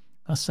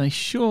 I say,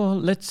 sure,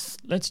 let's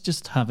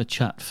just have a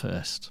chat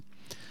first.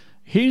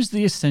 Here's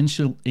the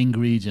essential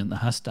ingredient that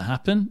has to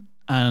happen,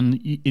 and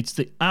it's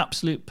the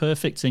absolute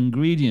perfect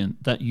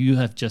ingredient that you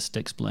have just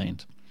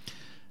explained.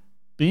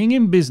 Being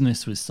in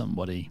business with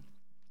somebody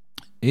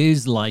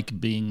is like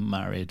being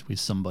married with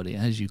somebody,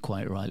 as you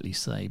quite rightly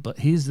say. But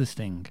here's the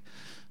thing.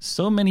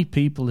 So many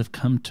people have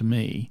come to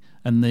me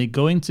and they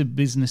go into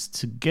business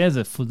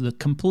together for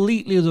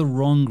completely the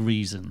wrong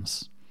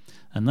reasons.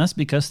 And that's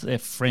because they're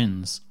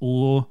friends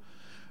or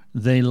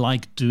they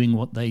like doing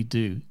what they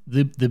do.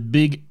 The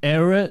big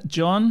error,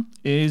 John,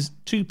 is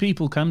two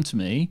people come to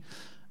me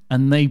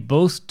and they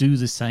both do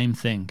the same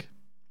thing.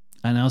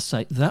 And I'll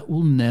say, that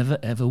will never,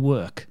 ever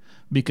work.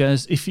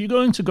 Because if you're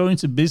going to go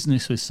into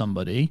business with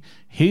somebody,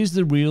 here's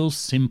the real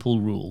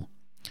simple rule.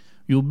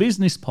 Your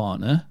business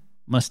partner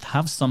must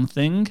have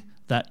something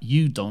that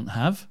you don't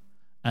have,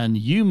 and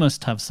you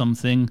must have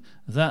something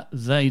that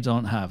they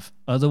don't have.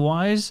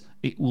 Otherwise,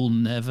 it will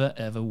never,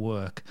 ever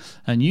work.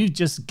 And you've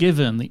just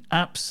given the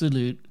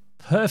absolute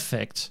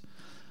perfect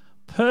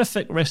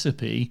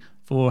recipe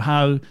for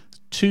how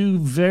two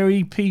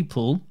very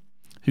people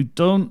who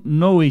don't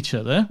know each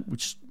other,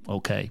 which,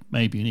 okay,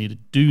 maybe you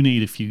do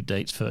need a few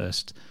dates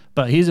first,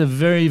 but he's a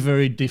very,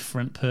 very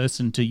different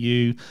person to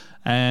you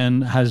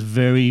and has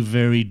very,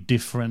 very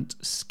different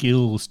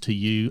skills to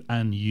you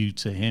and you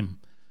to him.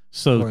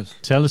 So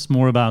tell us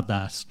more about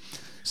that.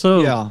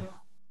 So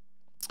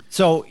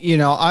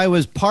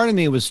part of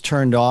me was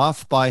turned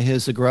off by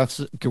his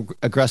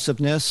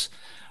aggressiveness.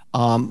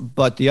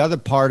 But the other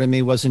part of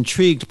me was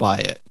intrigued by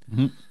it.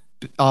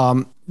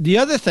 The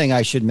other thing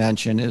I should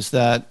mention is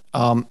that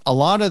a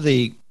lot of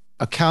the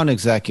account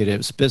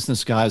executives,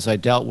 business guys I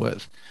dealt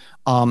with,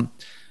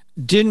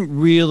 didn't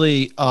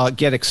really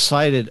get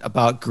excited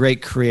about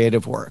great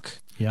creative work.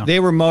 Yeah.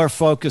 They were more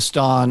focused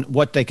on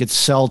what they could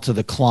sell to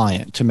the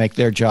client to make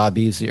their job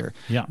easier.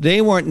 Yeah. They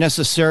weren't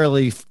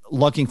necessarily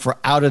looking for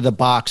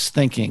out-of-the-box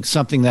thinking,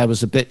 something that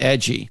was a bit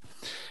edgy.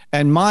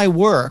 And my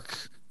work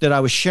that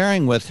I was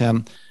sharing with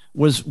him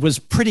was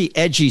pretty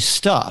edgy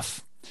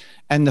stuff.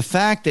 And the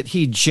fact that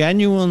he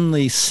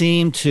genuinely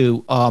seemed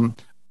to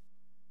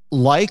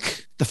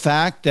like the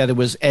fact that it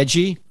was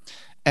edgy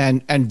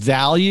and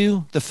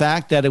value the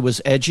fact that it was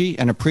edgy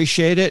and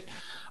appreciate it,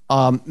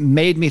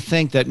 made me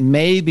think that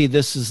maybe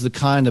this is the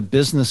kind of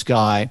business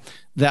guy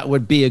that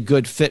would be a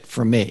good fit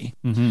for me.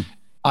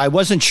 I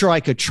wasn't sure I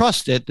could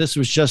trust it. This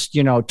was just,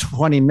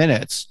 20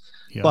 minutes,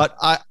 but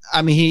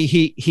I mean,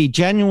 he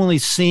genuinely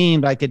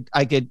seemed, I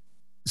could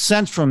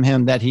sense from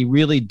him that he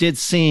really did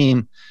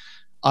seem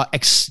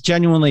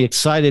genuinely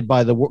excited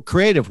by the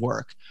creative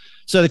work.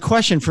 So the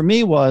question for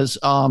me was,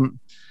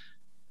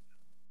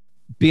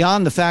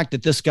 beyond the fact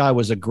that this guy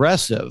was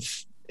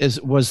aggressive,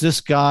 was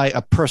this guy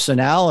a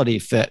personality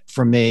fit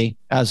for me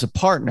as a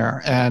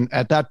partner? And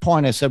at that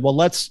point I said, well,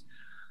 let's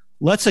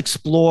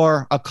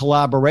explore a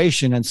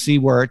collaboration and see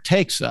where it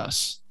takes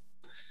us.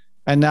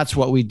 And that's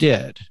what we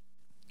did.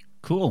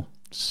 Cool.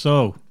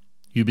 So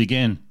you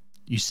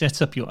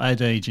set up your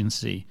ad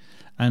agency,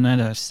 and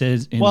then I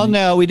said,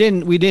 no, we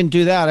didn't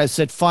do that. I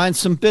said, find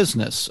some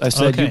business. I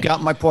said, You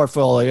got my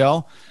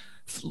portfolio,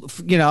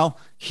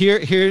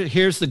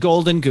 here's the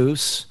golden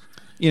goose,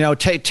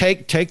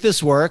 take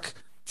this work,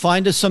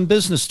 find us some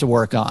business to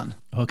work on.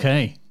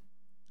 Okay.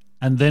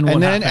 And then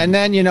what happened? And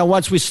then,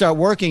 once we start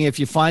working, if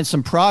you find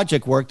some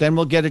project work, then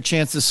we'll get a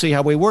chance to see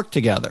how we work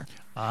together.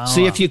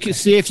 See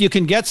if you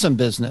can get some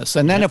business.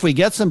 And then if we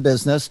get some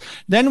business,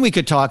 then we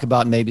could talk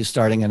about maybe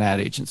starting an ad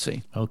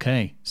agency.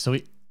 Okay. So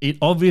it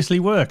obviously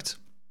worked.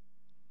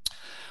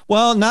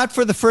 Well, not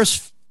for the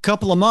first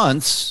couple of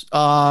months.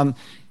 I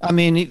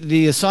mean,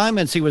 the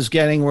assignments he was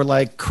getting were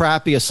like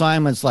crappy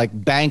assignments, like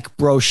bank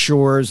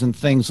brochures and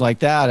things like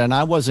that. And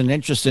I wasn't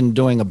interested in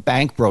doing a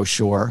bank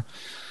brochure,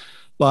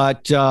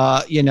 but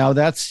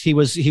he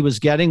was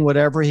getting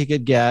whatever he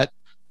could get.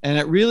 And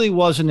it really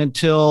wasn't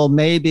until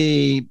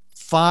maybe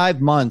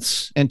 5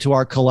 months into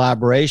our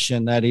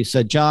collaboration that he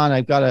said, John,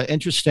 I've got an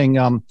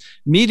interesting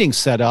meeting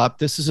set up.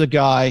 This is a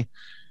guy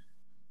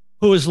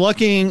who is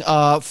looking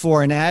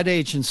for an ad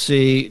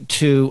agency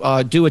to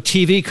do a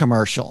TV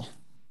commercial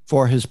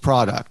for his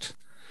product.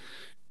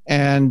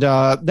 And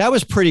that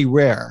was pretty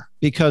rare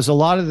because a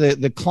lot of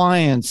the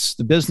clients,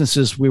 the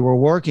businesses we were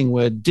working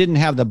with didn't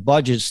have the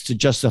budgets to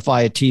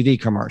justify a TV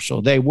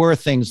commercial. They were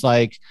things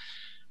like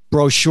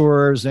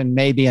brochures and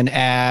maybe an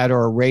ad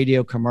or a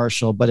radio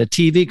commercial, but a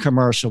TV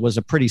commercial was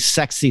a pretty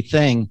sexy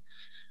thing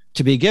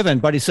to be given.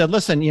 But he said,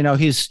 listen,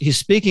 he's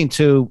speaking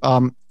to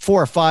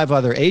 4 or 5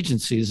 other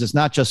agencies. It's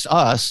not just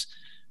us.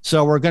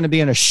 So we're going to be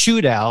in a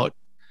shootout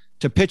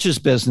to pitch his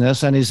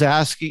business. And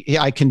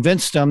I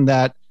convinced him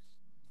that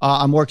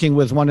I'm working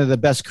with one of the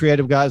best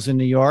creative guys in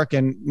New York,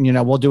 and,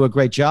 we'll do a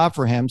great job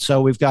for him.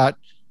 So we've got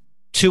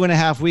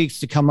 2.5 weeks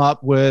to come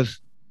up with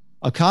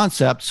a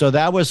concept. So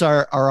that was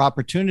our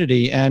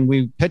opportunity. And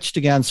we pitched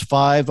against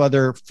 4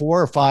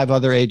 or 5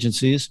 other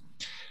agencies,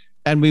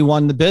 and we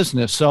won the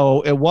business.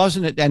 So it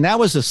wasn't, and that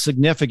was a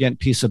significant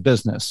piece of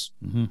business.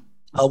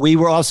 We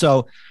were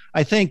also,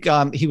 I think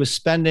he was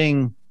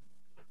spending,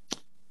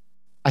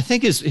 I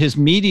think his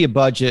media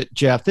budget,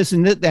 Jeff,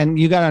 and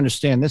you got to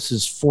understand, this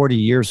is 40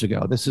 years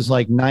ago. This is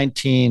like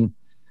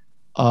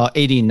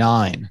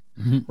 1989,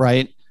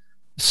 right?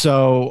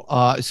 So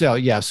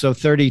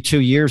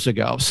 32 years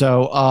ago.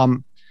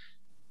 So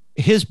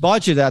his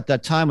budget at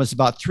that time was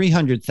about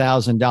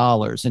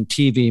 $300,000 in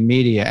TV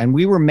media. And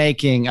we were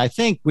making, I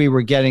think we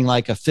were getting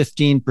like a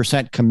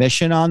 15%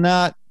 commission on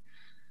that.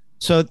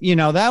 So,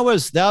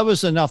 that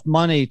was enough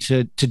money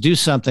to do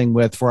something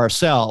with for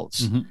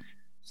ourselves.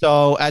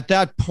 So at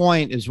that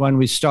point is when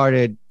we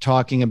started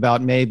talking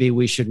about maybe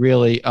we should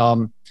really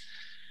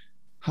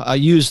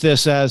use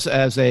this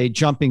as a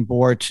jumping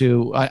board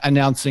to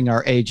announcing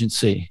our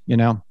agency,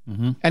 And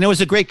it was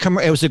a great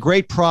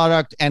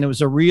product, and it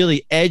was a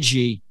really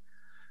edgy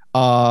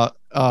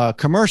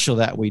commercial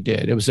that we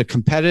did. It was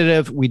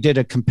we did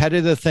a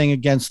competitive thing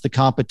against the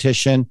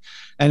competition,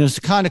 and it was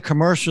the kind of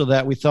commercial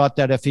that we thought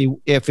that if he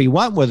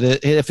went with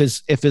it,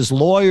 if his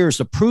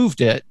lawyers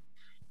approved it,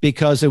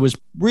 because it was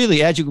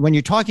really edgy. When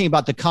you're talking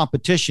about the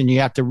competition, you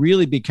have to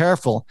really be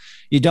careful.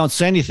 You don't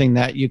say anything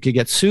that you could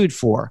get sued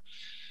for.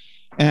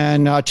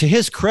 And to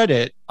his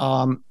credit,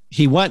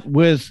 he went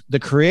with the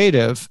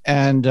creative,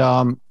 and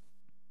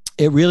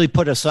it really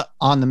put us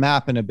on the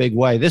map in a big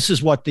way. This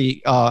is what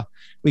we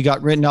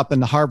got written up in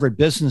the Harvard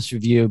Business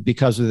Review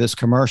because of this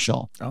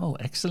commercial. Oh,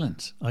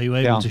 excellent. Are you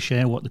able to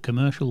share what the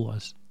commercial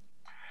was?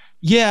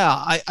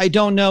 Yeah, I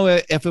don't know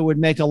if it would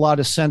make a lot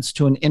of sense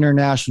to an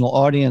international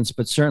audience,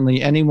 but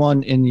certainly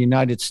anyone in the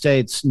United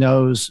States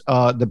knows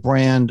the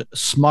brand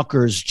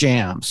Smucker's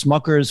Jam.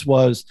 Smucker's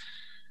was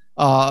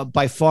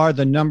by far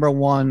the number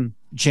one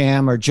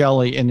jam or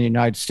jelly in the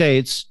United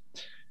States,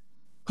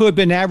 who had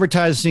been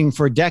advertising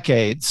for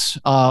decades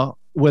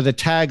with a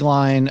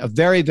tagline, a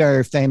very,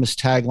 very famous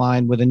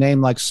tagline with a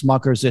name like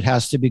Smucker's, it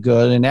has to be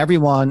good. And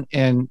everyone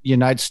in the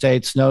United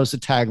States knows the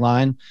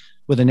tagline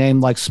with a name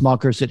like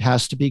Smucker's, it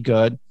has to be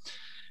good.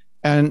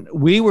 And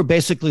we were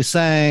basically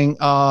saying,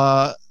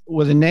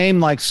 with a name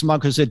like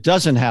Smucker's, it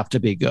doesn't have to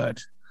be good.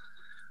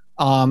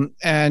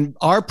 And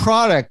our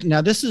product,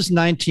 now this is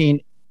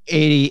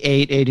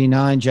 1988,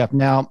 89, Jeff.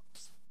 Now,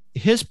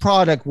 his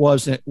product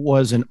was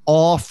an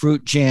all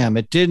fruit jam.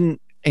 It didn't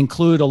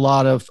include a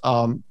lot of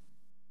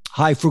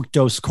high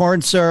fructose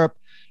corn syrup,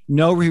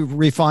 no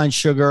refined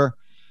sugar.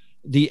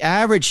 The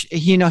average,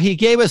 he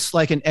gave us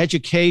like an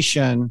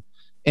education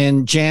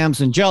in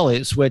jams and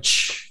jellies,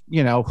 which,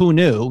 who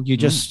knew? You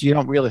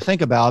don't really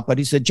think about. But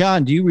he said,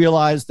 John, do you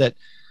realize that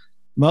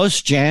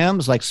most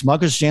jams, like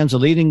Smucker's jams, the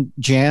leading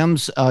jam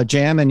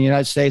in the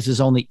United States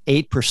is only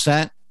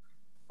 8%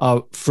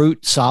 of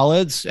fruit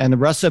solids, and the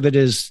rest of it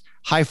is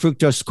high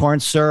fructose corn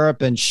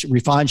syrup and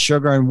refined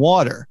sugar and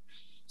water.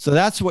 So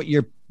that's what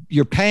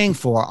you're paying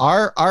for.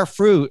 Our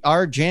fruit,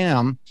 our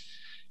jam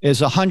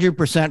is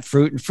 100%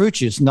 fruit and fruit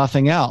juice,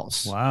 nothing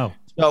else. Wow.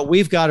 So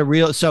we've got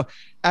so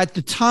at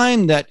the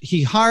time that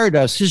he hired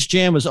us, his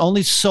jam was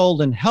only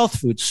sold in health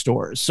food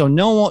stores. So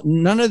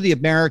none of the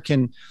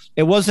American,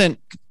 it wasn't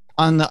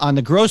on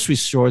the grocery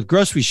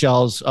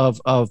shelves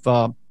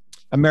of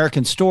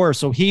American stores.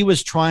 So he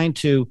was trying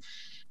to,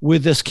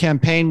 with this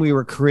campaign we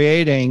were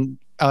creating,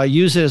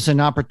 use it as an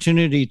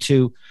opportunity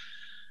to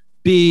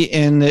be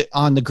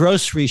on the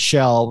grocery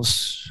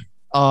shelves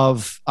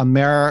of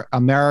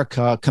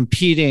America,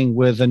 competing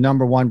with the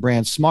number one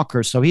brand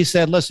Smucker's. So he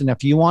said, listen,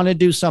 if you want to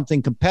do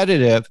something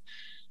competitive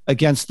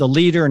against the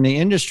leader in the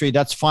industry,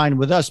 that's fine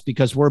with us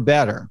because we're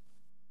better.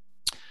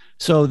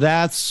 So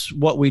that's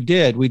what we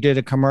did. We did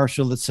a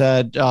commercial that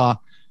said,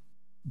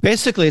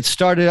 basically it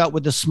started out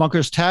with the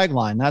Smucker's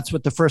tagline. That's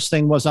what the first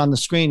thing was on the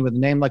screen. With a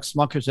name like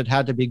Smucker's, it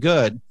had to be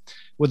good.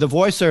 With the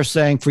voice there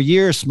saying, for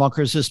years,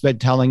 Smucker's has been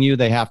telling you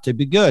they have to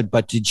be good.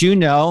 But did you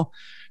know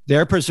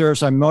their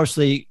preserves are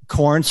mostly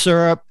corn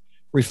syrup,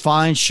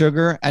 refined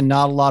sugar, and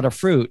not a lot of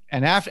fruit?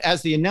 And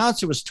as the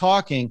announcer was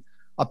talking,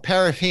 a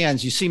pair of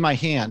hands, you see my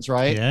hands,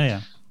 right?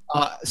 Yeah.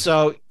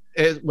 So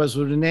it was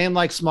with a name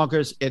like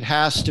Smucker's, it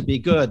has to be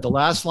good. The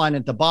last line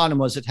at the bottom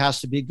was, it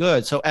has to be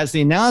good. So as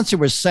the announcer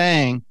was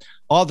saying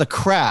all the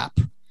crap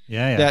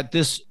that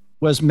this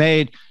was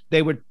made,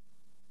 they would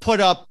put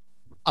up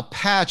a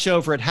patch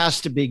over it has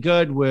to be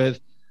good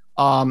with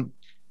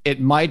it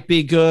might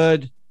be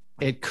good,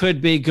 it could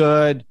be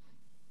good,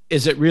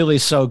 is it really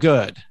so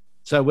good?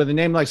 So with a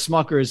name like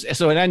Smucker's,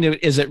 so it ended,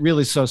 is it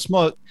really so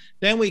smooth?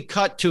 Then we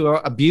cut to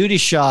a beauty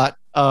shot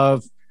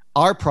of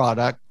our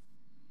product,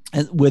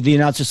 and with the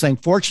announcer saying,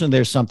 fortunately,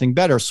 there's something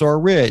better, Sora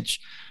Ridge.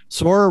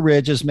 Sora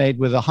Ridge is made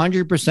with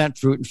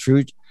 100%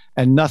 fruit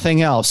and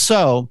nothing else.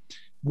 So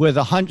with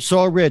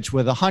Sora Ridge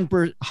with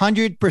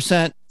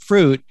 100%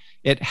 fruit,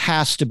 it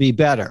has to be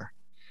better.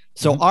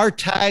 So our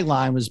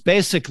tagline was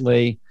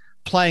basically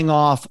playing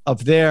off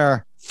of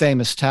their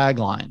famous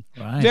tagline.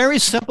 Right. Very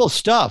simple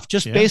stuff,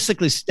 just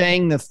basically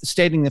stating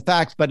the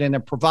facts, but in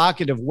a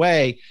provocative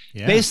way,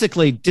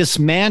 basically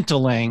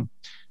dismantling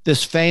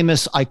this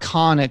famous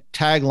iconic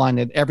tagline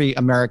that every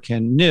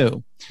American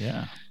knew.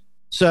 Yeah.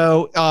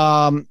 So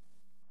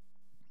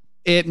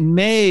it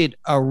made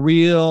a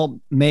real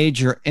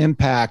major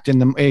impact.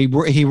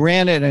 He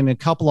ran it in a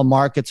couple of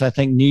markets, I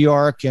think New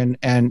York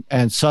and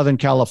Southern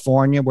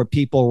California, where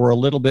people were a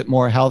little bit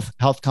more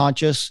health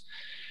conscious.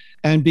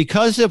 And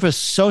because it was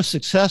so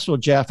successful,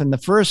 Jeff, in the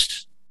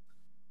first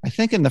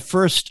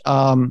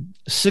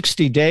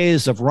 60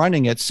 days of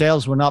running it,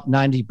 sales went up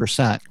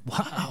 90%.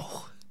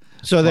 Wow.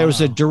 So there was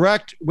a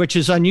direct, which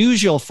is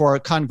unusual for a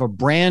kind of a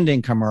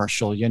branding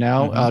commercial,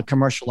 a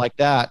commercial like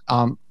that.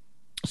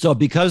 So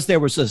because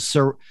there was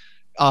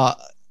a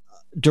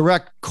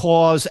direct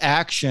cause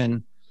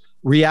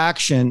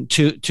reaction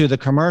to the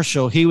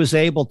commercial, he was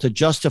able to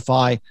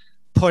justify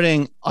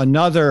putting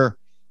another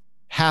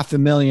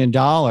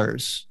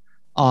 $500,000.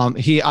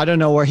 I don't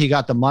know where he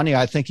got the money.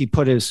 I think he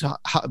put his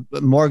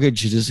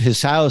mortgage,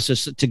 his house,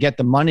 just to get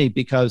the money,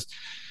 because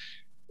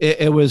he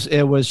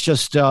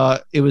just saw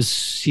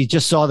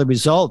the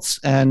results,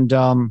 and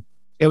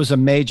it was a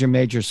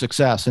major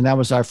success. And that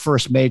was our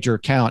first major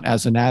account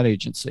as an ad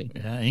agency.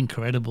 Yeah,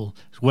 incredible.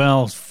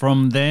 Well,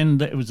 from then,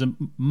 it was a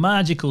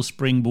magical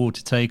springboard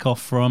to take off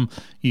from.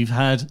 You've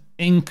had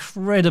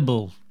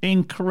incredible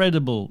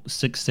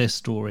success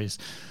stories.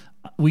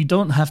 We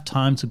don't have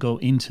time to go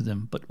into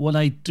them, but what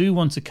I do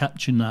want to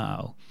capture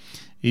now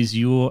is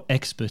your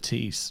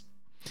expertise.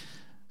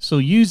 So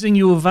using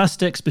your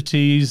vast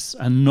expertise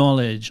and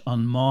knowledge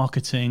on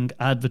marketing,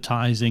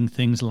 advertising,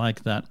 things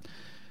like that,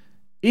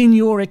 in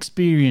your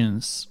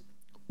experience,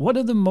 what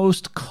are the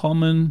most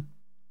common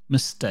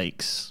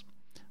mistakes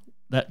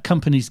that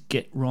companies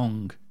get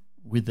wrong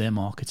with their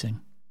marketing?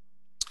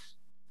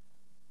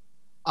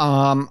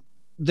 Well,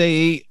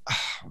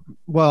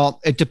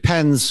 it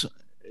depends.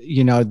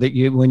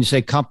 When you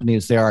say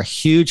companies, there are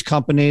huge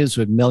companies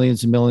with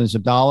millions and millions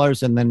of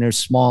dollars, and then there's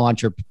small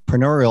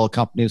entrepreneurial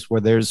companies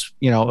where there's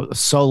a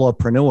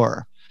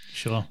solopreneur.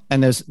 Sure.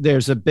 And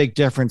there's a big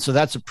difference. So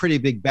that's a pretty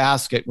big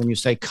basket when you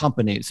say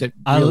companies. It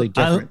really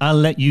different. I'll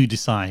let you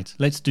decide.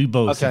 Let's do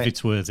both Okay. if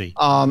it's worthy.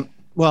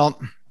 Well,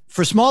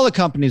 for smaller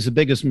companies, the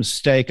biggest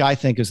mistake I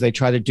think is they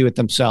try to do it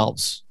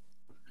themselves.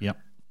 Yep.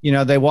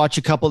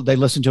 They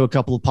listen to a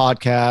couple of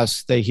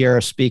podcasts, they hear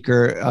a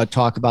speaker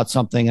talk about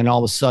something, and all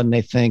of a sudden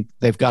they think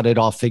they've got it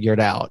all figured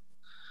out.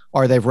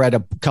 Or they've read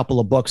a couple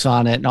of books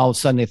on it, and all of a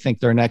sudden they think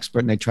they're an expert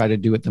and they try to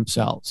do it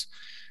themselves.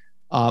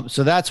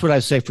 So that's what I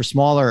say for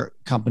smaller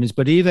companies.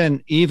 But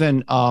even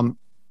for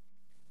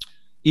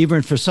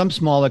some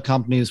smaller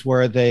companies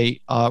where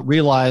they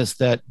realize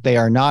that they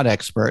are not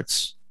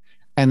experts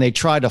and they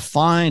try to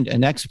find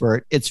an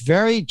expert, it's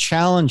very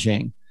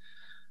challenging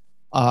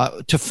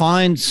to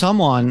find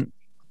someone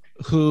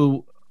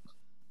who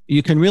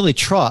you can really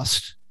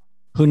trust,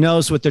 who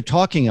knows what they're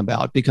talking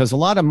about, because a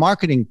lot of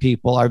marketing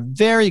people are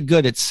very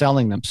good at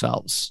selling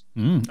themselves.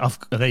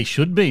 They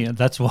should be.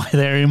 That's why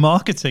they're in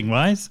marketing,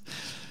 right?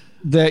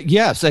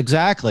 Yes,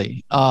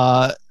 exactly.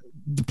 The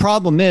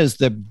problem is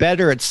they're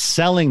better at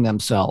selling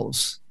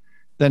themselves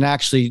than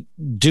actually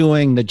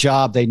doing the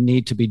job they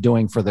need to be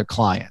doing for their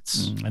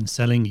clients. And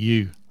selling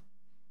you.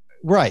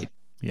 Right.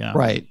 Yeah.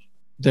 Right.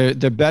 They're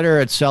better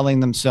at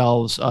selling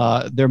themselves.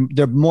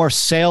 They're more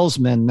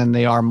salesmen than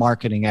they are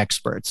marketing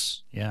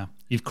experts. Yeah.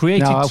 You've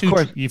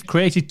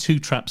created two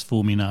traps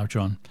for me now,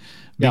 John.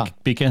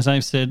 Because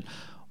I've said,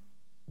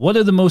 what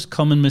are the most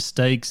common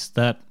mistakes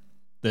that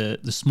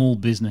the small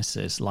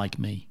businesses like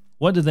me,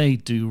 what do they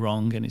do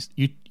wrong? And it's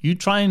you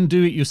try and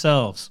do it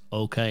yourselves.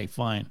 Okay,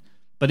 fine.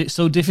 But it's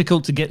so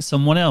difficult to get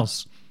someone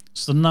else.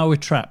 So now we're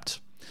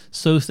trapped.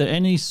 So if there are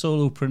any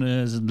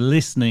solopreneurs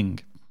listening,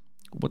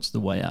 what's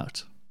the way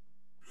out?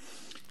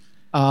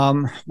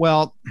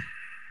 Well,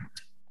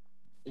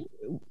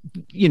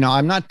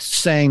 I'm not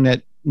saying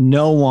that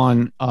no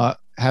one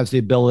has the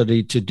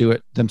ability to do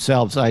it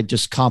themselves. I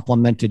just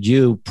complimented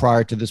you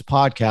prior to this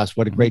podcast.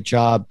 What a great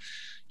job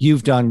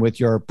you've done with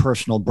your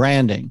personal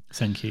branding.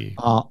 Thank you.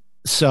 I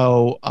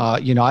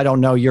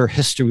don't know your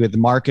history with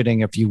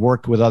marketing, if you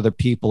worked with other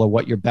people or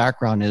what your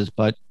background is,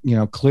 but,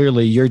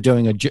 clearly you're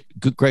doing a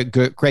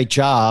great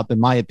job, in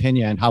my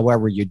opinion,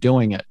 however you're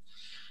doing it.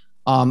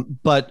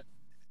 But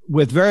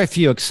with very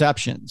few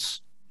exceptions,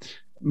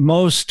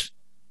 most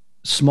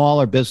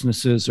smaller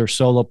businesses or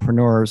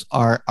solopreneurs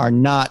are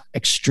not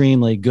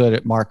extremely good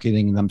at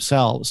marketing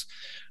themselves.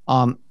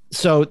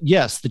 So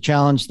yes, the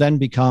challenge then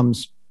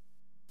becomes,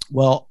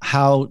 well,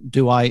 how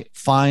do I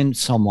find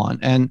someone?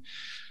 And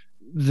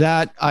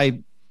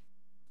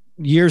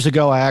years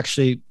ago, I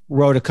actually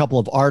wrote a couple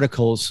of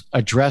articles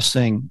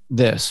addressing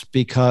this,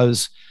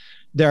 because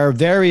there are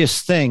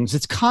various things.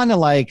 It's kind of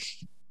like,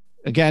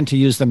 again, to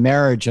use the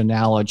marriage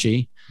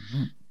analogy,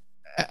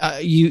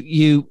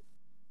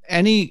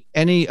 any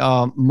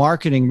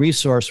marketing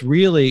resource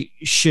really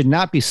should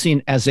not be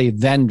seen as a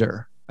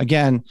vendor.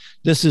 Again,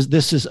 this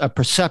is a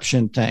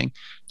perception thing.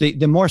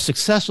 The more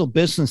successful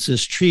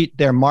businesses treat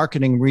their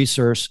marketing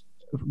resource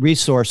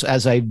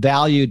as a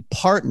valued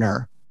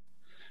partner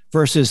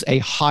versus a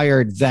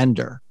hired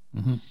vendor.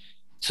 Mm-hmm.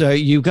 So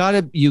you got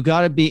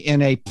to be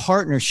in a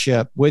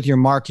partnership with your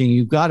marketing.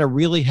 You've got to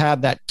really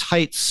have that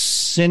tight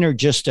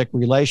synergistic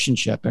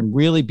relationship and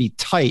really be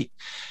tight,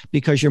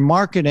 because your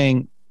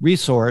marketing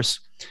resource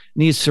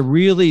needs to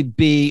really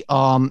be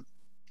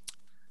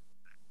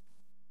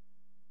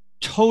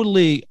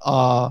totally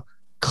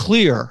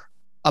clear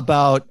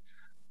about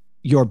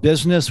your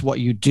business, what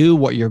you do,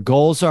 what your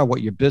goals are,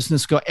 what your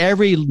business go,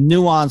 every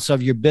nuance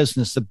of your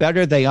business. The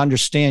better they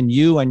understand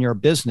you and your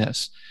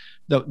business,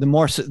 the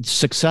more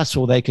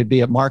successful they could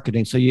be at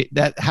marketing. So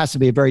that has to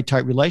be a very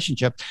tight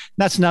relationship.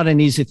 That's not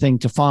an easy thing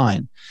to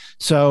find.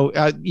 So,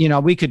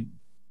 we could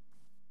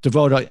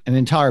devote an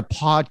entire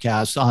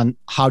podcast on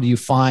how do you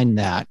find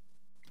that.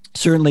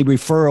 Certainly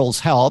referrals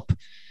help.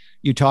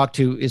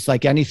 It's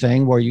like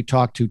anything where you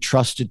talk to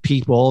trusted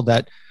people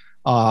that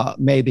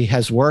maybe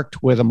has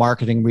worked with a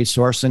marketing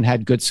resource and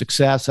had good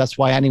success. That's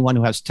why anyone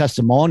who has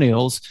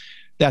testimonials,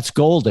 that's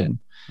golden.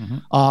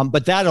 Mm-hmm.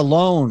 But that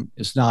alone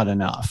is not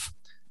enough.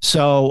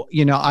 So,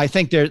 I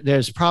think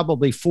there's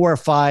probably 4 or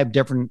 5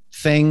 different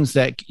things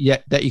that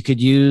you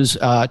could use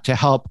to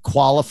help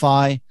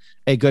qualify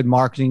a good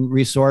marketing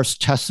resource.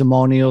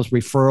 Testimonials,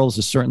 referrals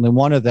is certainly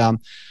one of them.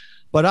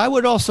 But I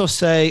would also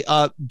say,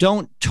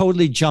 don't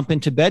totally jump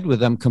into bed with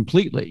them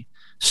completely.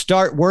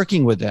 Start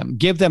working with them.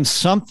 Give them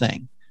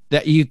something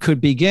that you could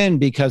begin,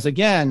 because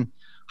again,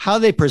 how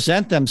they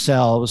present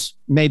themselves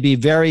may be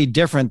very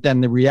different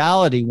than the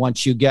reality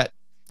once you get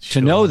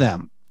to know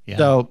them. Yeah.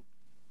 So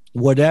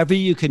whatever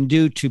you can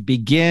do to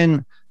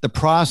begin the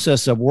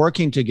process of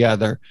working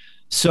together,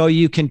 so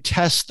you can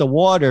test the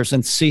waters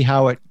and see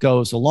how it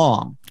goes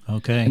along.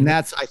 Okay. And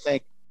that's, I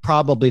think,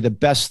 probably the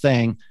best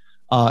thing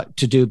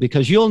to do,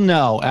 because you'll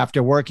know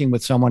after working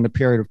with someone a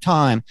period of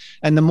time,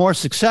 and the more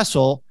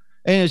successful,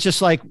 and it's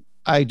just like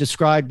I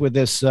described with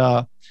this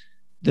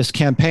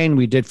campaign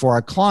we did for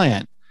our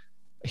client.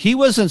 He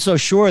wasn't so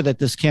sure that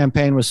this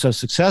campaign was so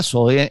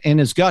successful. In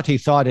his gut, he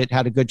thought it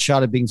had a good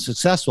shot of being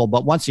successful,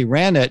 but once he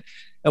ran it,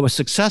 it was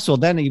successful.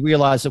 Then he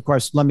realized, of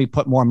course, let me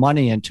put more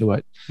money into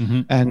it.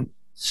 Mm-hmm. And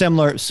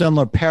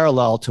similar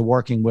parallel to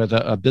working with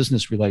a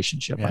business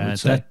relationship, I would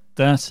say.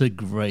 That's a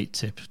great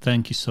tip.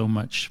 Thank you so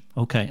much.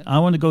 Okay, I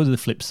want to go to the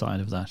flip side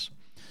of that.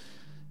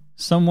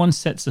 Someone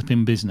sets up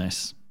in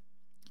business.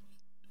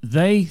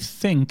 They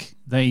think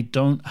they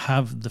don't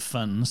have the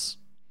funds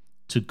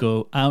to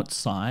go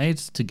outside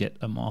to get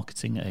a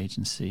marketing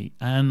agency,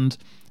 and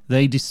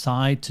they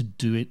decide to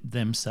do it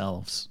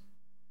themselves.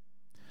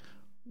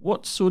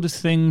 What sort of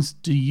things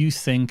do you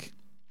think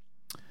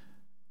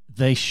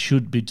they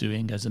should be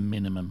doing as a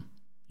minimum?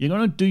 You're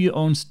going to do your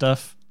own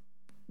stuff.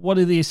 What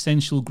are the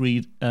essential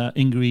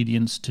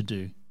ingredients to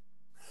do?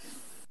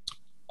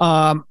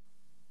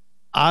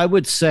 I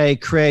would say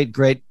create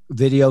great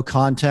video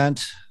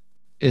content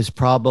is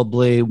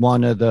probably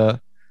one of the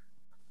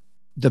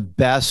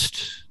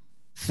best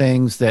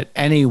things that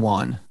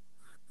anyone,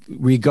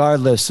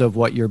 regardless of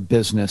what your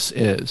business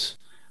is.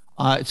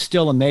 It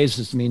still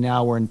amazes me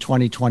now, we're in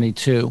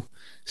 2022,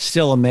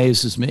 still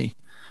amazes me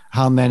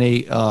how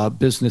many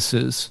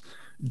businesses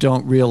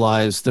don't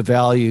realize the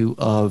value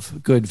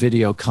of good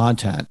video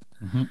content.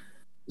 Mm-hmm.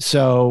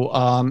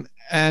 So,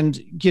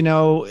 and, you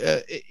know,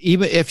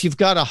 even if you've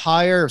got to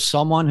hire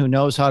someone who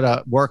knows how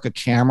to work a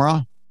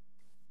camera,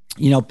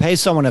 you know, pay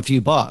someone a few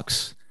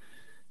bucks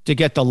to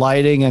get the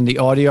lighting and the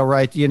audio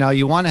right. You know,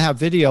 you want to have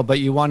video, but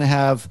you want to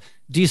have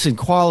decent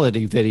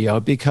quality video,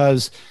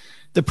 because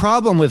the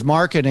problem with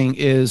marketing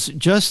is,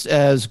 just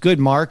as good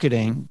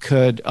marketing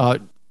could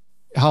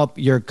help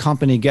your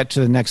company get to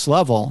the next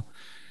level,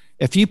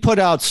 if you put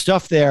out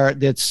stuff there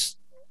that's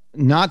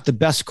not the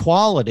best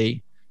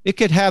quality, it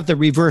could have the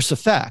reverse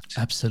effect.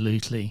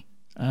 Absolutely.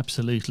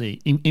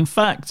 Absolutely. In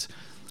fact,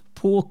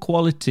 poor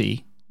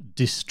quality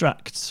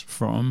distracts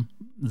from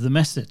the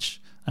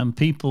message, and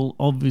people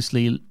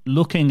obviously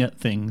looking at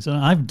things, and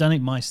I've done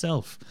it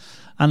myself,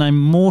 and I'm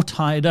more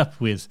tied up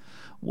with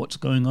what's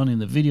going on in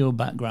the video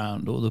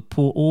background or the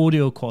poor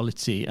audio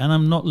quality, and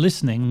I'm not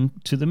listening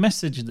to the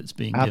message that's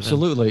being given.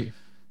 Absolutely.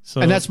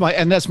 So, and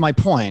that's my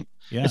point.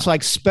 Yeah. It's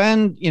like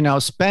spend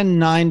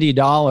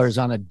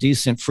 $90 on a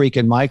decent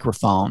freaking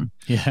microphone.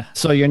 Yeah.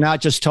 So you're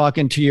not just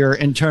talking to your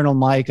internal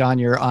mic on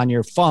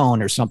your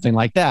phone or something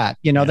like that.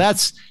 You know,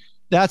 that's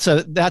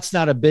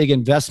not a big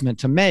investment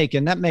to make.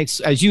 And that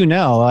makes, as you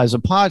know, as a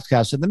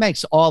podcaster, that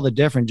makes all the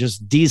difference,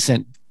 just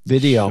decent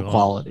video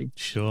quality.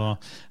 Sure.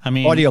 I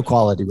mean, audio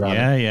quality, rather.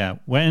 Yeah, yeah.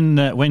 When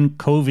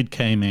COVID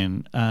came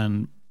in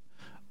and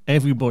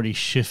everybody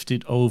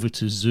shifted over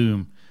to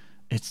Zoom,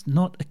 it's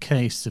not a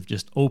case of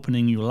just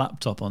opening your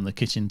laptop on the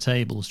kitchen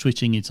table,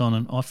 switching it on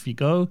and off you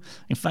go.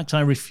 In fact,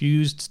 I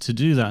refused to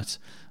do that.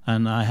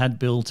 And I had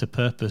built a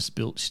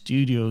purpose-built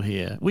studio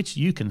here, which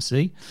you can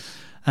see.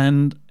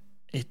 And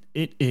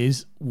it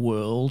is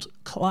world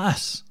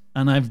class.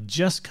 And I've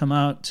just come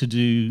out to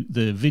do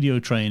the video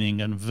training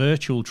and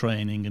virtual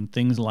training and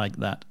things like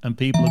that. And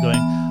people are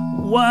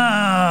going,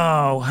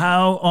 wow,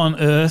 how on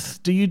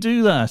earth do you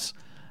do that?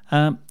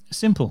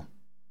 Simple.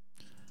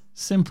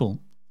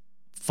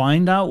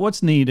 Find out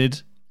what's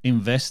needed,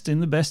 invest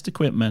in the best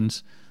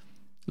equipment,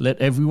 let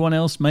everyone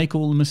else make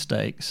all the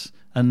mistakes.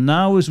 And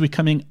now, as we're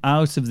coming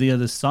out of the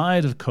other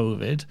side of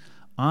COVID,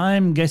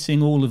 I'm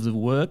getting all of the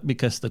work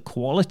because the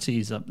quality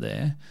is up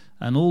there,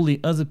 and all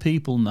the other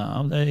people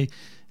now,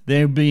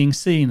 they're being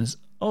seen as,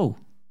 oh,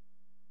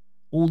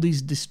 all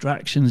these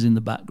distractions in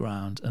the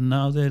background, and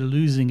now they're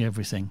losing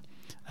everything.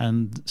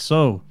 And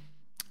so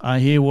I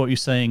hear what you're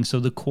saying. So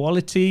the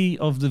quality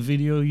of the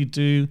video you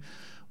do,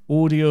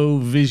 audio,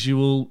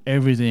 visual,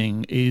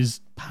 everything is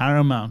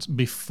paramount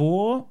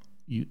before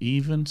you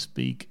even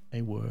speak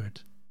a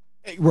word.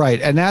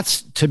 Right. And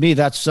that's, to me,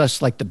 that's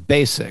just like the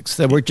basics,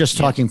 that we're just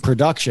talking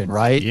production,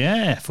 right?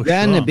 Yeah, for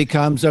then sure. It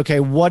becomes, okay,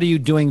 what are you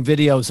doing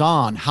videos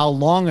on? How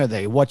long are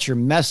they? What's your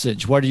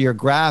message? What are your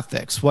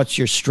graphics? What's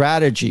your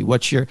strategy?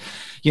 What's your,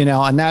 you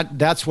know, and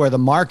that's where the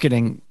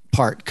marketing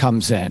part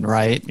comes in,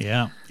 right?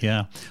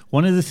 Yeah.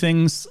 One of the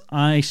things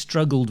I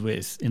struggled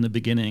with in the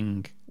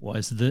beginning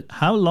was that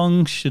how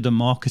long should a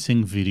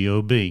marketing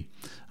video be?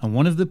 And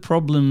one of the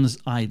problems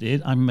I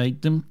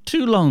made them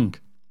too long.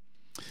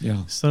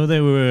 Yeah. So they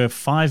were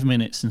 5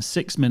 minutes and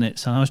 6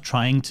 minutes, and I was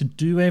trying to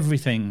do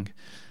everything.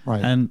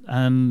 Right.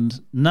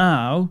 And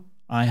now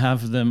I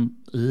have them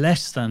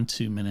less than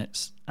 2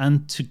 minutes.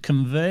 And to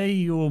convey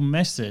your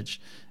message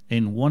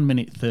in 1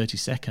 minute 30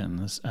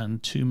 seconds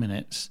and 2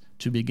 minutes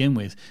to begin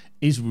with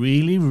is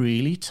really,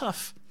 really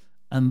tough.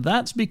 And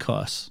that's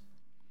because,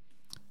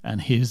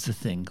 and here's the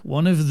thing,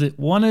 one of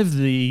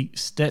the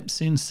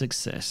steps in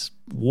success,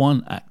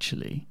 one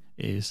actually,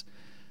 is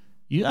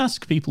you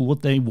ask people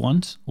what they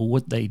want or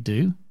what they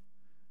do,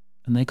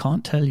 and they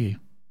can't tell you.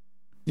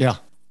 Yeah.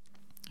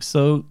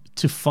 So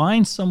to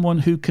find someone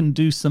who can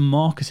do some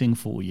marketing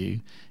for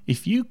you,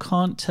 if you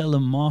can't tell a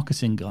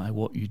marketing guy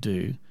what you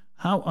do,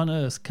 how on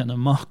earth can a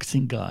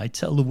marketing guy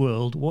tell the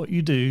world what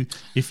you do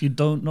if you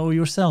don't know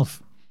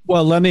yourself?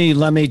 Well, let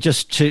me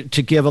just to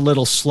give a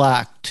little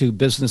slack to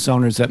business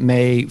owners that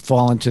may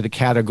fall into the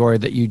category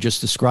that you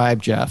just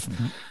described, Jeff.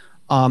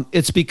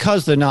 It's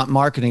because they're not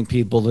marketing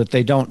people that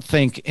they don't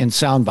think in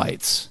sound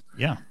bites.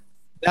 Yeah.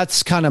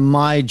 That's kind of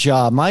my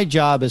job. My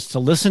job is to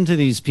listen to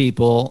these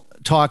people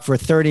talk for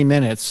 30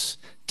 minutes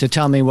to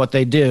tell me what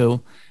they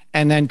do,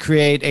 and then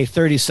create a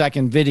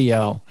 30-second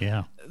video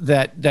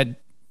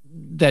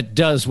that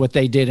does what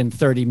they did in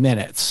 30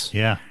 minutes.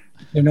 Yeah.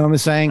 You know what I'm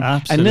saying?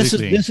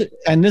 Absolutely.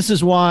 And this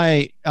is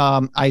why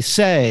I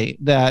say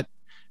that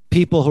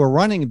people who are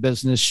running a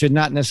business should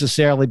not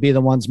necessarily be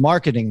the ones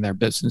marketing their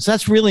business.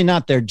 That's really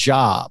not their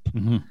job.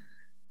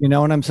 You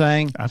know what I'm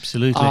saying?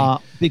 Absolutely.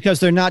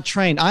 Because they're not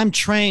trained. I'm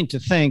trained to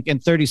think in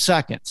 30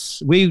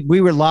 seconds. We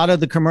were, a lot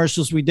of the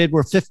commercials we did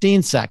were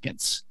 15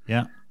 seconds.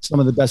 Yeah. Some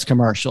of the best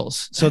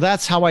commercials. So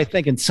that's how I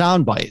think in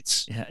sound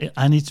bites. Yeah,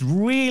 and it's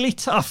really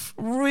tough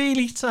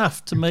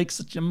to make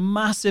such a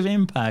massive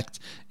impact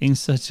in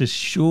such a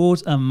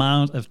short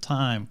amount of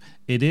time.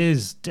 It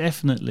is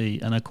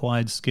definitely an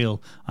acquired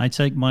skill. I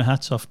take my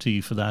hats off to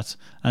you for that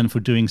and for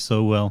doing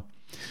so well.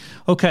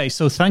 Okay,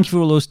 so thank you for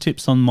all those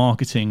tips on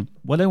marketing.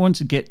 What I want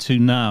to get to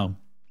now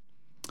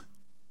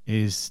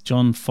is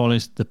John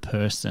Follis, the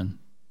person.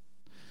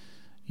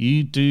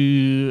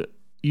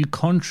 You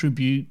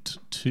contribute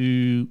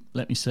to,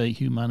 let me say,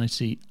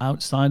 humanity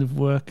outside of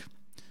work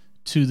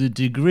to the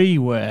degree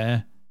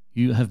where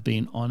you have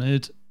been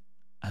honored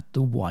at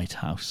the White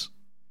House.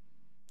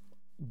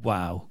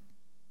 Wow.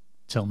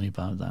 Tell me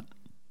about that.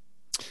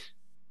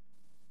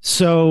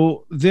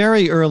 So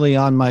very early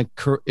on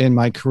in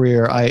my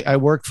career, I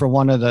worked for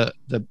one of the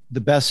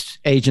best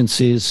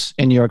agencies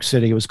in New York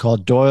City. It was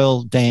called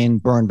Doyle,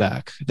 Dane,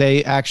 Bernbach.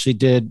 They actually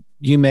did,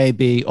 you may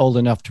be old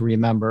enough to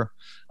remember,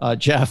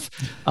 Jeff,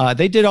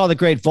 they did all the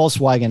great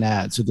Volkswagen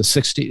ads of the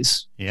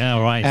 60s. Yeah,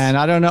 right. And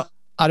I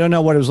don't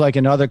know what it was like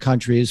in other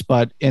countries,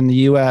 but in the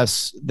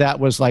US, that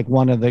was like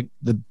one of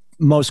the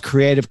most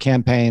creative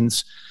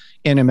campaigns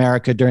in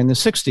America during the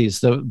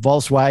 60s. The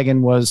Volkswagen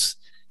was,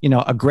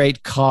 a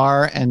great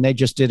car, and they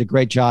just did a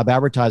great job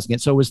advertising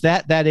it. So it was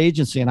that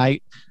agency. And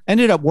I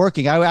ended up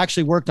I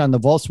actually worked on the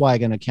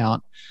Volkswagen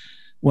account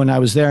when I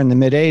was there in the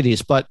mid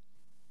 80s, but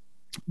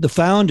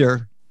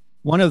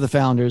one of the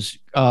founders,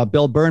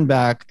 Bill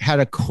Bernbach,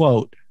 had a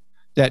quote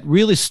that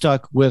really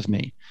stuck with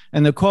me.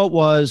 And the quote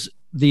was,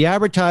 "The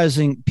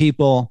advertising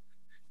people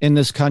in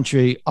this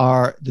country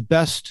are the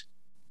best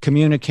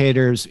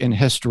communicators in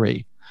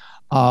history.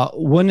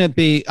 Wouldn't it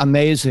be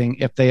amazing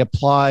if they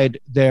applied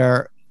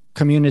their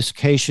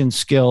communication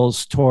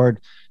skills toward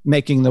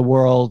making the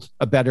world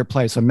a better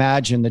place?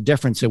 Imagine the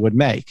difference it would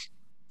make."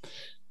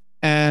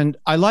 And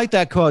I like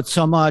that quote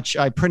so much,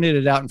 I printed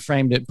it out and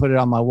framed it and put it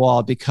on my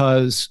wall,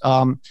 because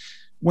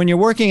when you're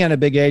working at a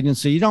big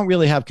agency, you don't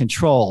really have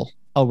control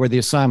over the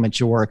assignments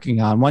you're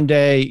working on. One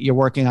day you're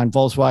working on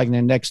Volkswagen, and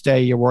the next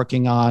day you're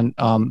working on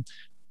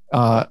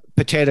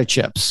potato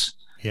chips.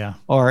 Yeah.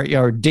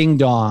 Or ding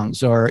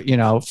dongs,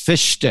 or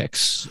fish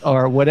sticks,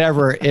 or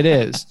whatever it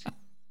is.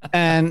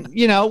 And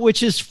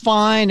which is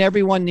fine.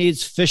 Everyone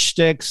needs fish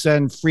sticks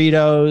and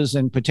Fritos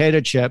and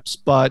potato chips.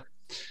 But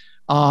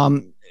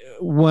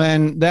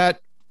when that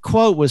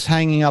quote was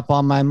hanging up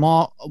on my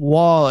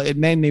wall, it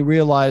made me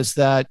realize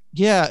that,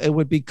 yeah, it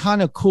would be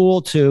kind of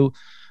cool to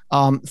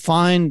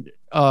find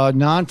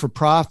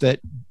non-for-profit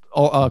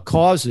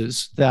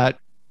causes that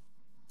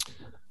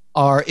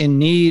are in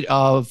need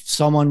of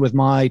someone with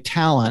my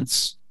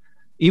talents,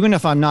 even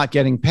if I'm not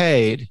getting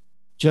paid,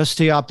 just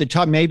to off the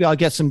top. Maybe I'll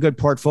get some good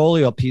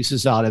portfolio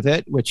pieces out of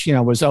it, which,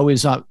 was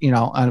always, on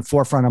the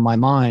forefront of my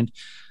mind.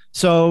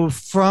 So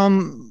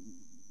from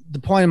the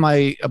point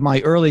of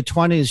my early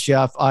 20s,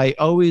 Jeff, I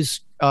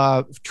always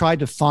tried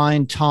to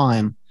find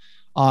time,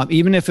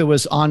 even if it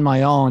was on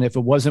my own, if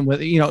it wasn't with,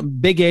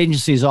 big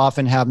agencies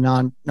often have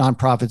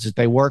nonprofits that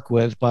they work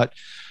with, but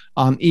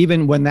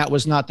even when that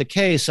was not the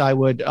case, I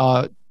would,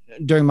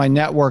 during my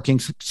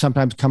networking,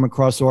 sometimes come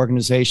across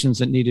organizations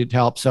that needed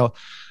help. So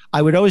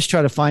I would always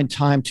try to find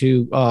time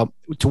to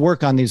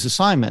work on these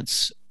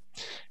assignments.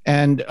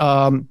 And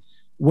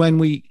when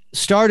we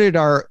started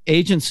our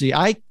agency,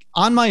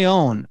 on my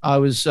own, I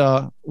was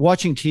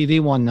watching TV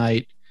one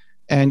night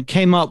and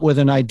came up with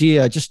an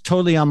idea just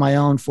totally on my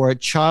own for a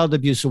child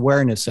abuse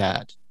awareness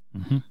ad.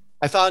 Mm-hmm.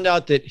 I found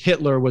out that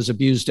Hitler was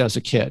abused as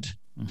a kid.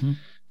 Mm-hmm.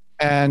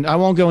 And I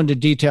won't go into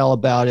detail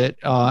about it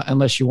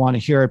unless you want to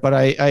hear it. But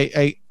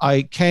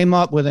I came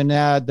up with an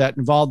ad that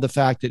involved the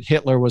fact that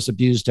Hitler was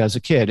abused as a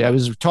kid. I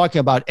was talking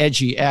about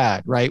edgy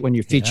ad, right? When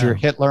you feature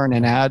Hitler in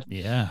an ad.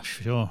 Yeah,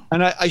 sure.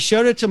 And I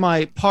showed it to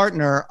my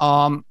partner.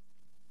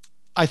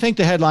 I think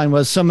the headline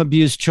was "Some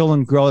Abused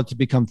Children Grow Up to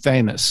Become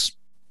Famous,"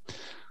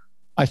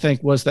 I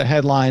think was the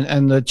headline.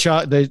 And the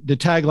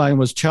tagline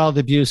was "Child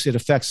abuse,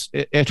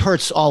 it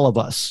hurts all of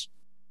us."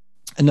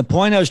 And the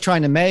point I was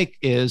trying to make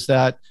is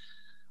that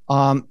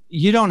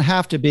you don't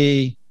have to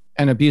be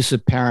an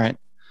abusive parent.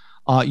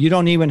 You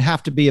don't even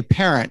have to be a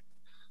parent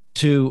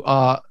to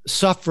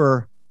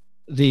suffer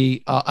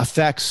the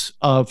effects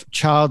of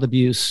child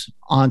abuse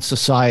on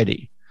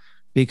society.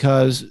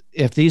 Because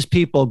if these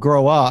people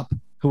grow up,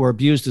 who were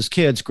abused as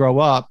kids, grow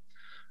up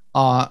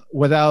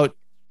without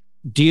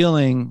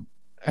dealing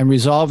and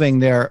resolving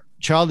their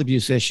child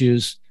abuse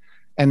issues,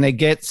 and they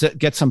get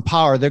some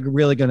power, they're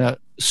really going to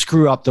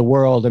screw up the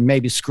world and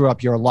maybe screw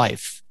up your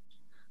life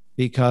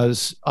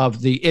because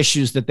of the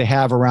issues that they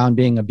have around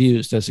being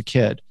abused as a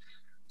kid.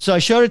 So I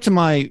showed it to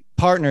my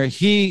partner.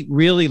 He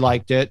really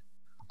liked it.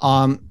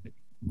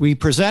 We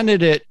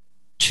presented it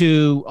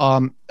to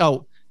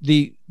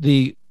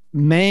the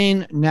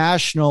main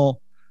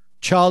national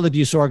child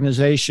abuse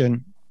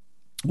organization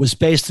was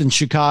based in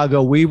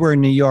Chicago. We were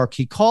in New York.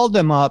 He called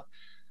them up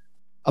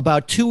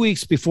about 2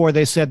 weeks before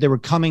they said they were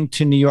coming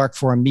to New York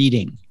for a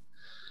meeting.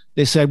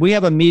 They said, we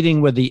have a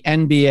meeting with the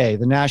NBA,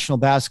 the National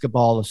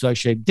Basketball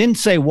Association. Didn't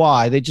say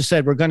why. They just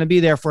said, we're going to be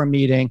there for a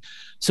meeting.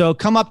 So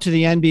come up to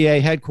the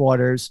NBA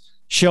headquarters,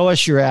 show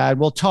us your ad,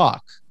 we'll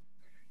talk.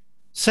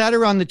 Sat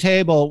around the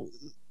table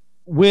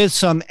with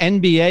some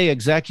NBA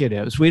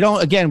executives. We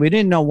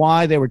didn't know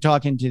why they were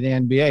talking to the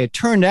NBA. It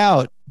turned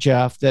out,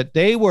 Jeff, that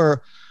they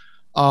were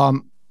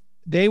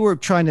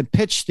trying to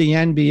pitch the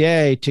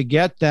NBA to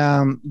get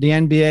the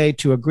NBA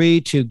to agree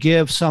to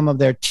give some of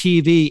their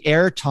TV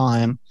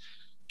airtime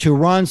to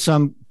run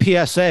some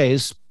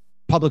PSAs,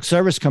 public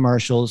service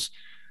commercials,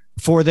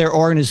 for their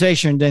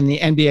organization in the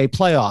NBA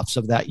playoffs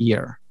of that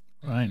year.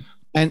 Right.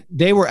 And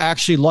they were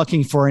actually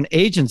looking for an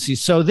agency.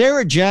 So their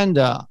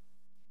agenda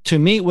to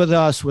meet with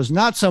us was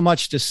not so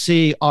much to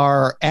see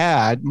our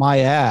ad, my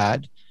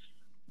ad,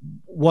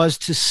 was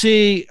to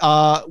see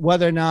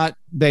whether or not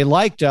they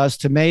liked us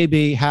to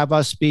maybe have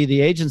us be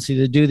the agency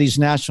to do these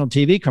national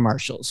TV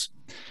commercials.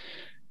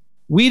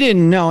 We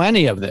didn't know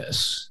any of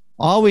this.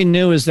 All we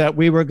knew is that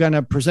we were going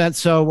to present.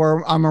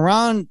 So I'm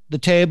around the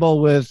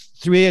table with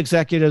 3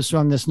 executives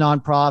from this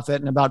nonprofit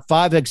and about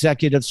 5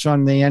 executives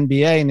from the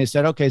NBA. And they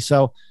said, okay,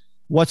 so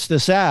what's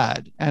this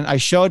ad? And I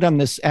showed them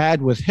this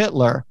ad with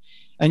Hitler.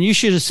 And you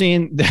should have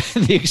seen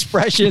the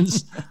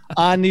expressions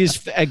on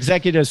these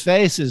executives'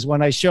 faces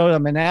when I showed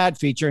them an ad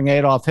featuring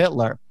Adolf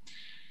Hitler.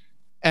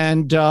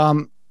 And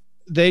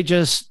they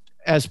just,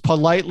 as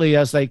politely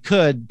as they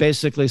could,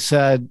 basically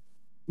said,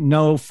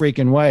 no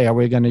freaking way are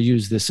we going to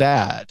use this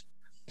ad.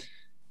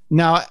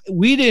 Now,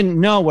 we didn't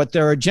know what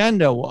their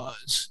agenda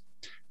was,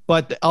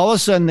 but all of a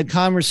sudden the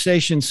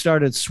conversation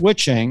started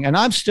switching. And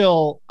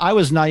I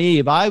was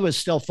naive. I was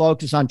still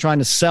focused on trying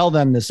to sell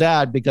them this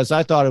ad because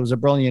I thought it was a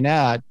brilliant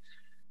ad.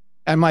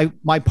 And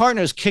my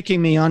partner's kicking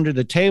me under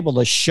the table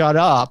to shut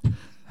up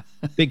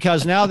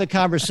because now the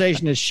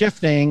conversation is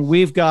shifting.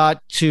 We've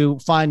got to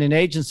find an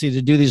agency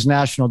to do these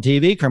national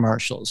TV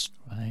commercials.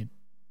 Right.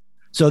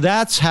 So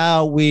that's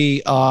how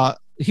he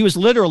was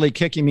literally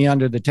kicking me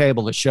under the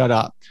table to shut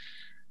up.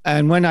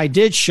 And when I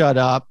did shut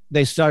up,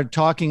 they started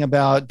talking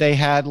about they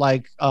had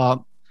like a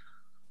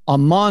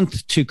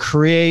month to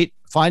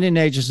find an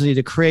agency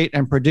to create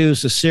and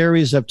produce a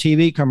series of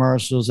TV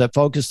commercials that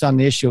focused on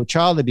the issue of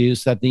child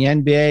abuse, that the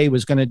NBA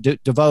was going to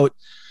devote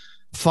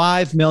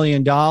 $5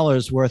 million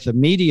worth of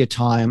media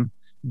time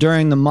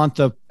during the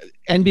month of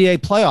NBA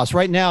playoffs.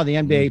 Right now, the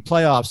NBA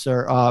playoffs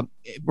are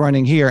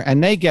running here,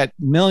 and they get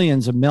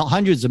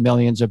hundreds of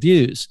millions of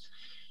views.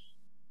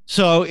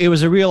 So it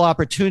was a real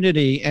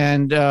opportunity,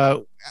 and I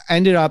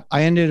ended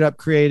up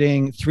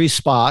creating 3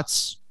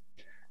 spots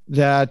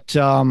that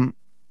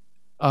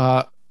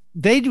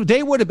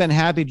they would have been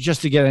happy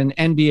just to get an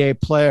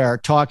NBA player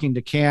talking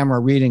to camera,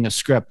 reading a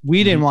script.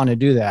 We didn't want to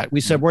do that. We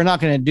said, we're not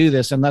going to do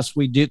this unless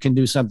we can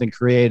do something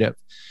creative.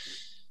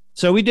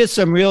 So we did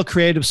some real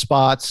creative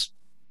spots.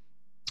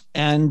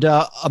 And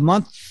a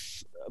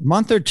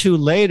month or 2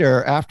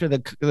 later, after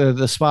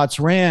the spots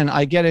ran,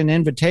 I get an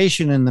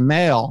invitation in the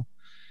mail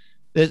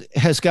that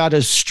has got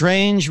a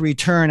strange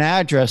return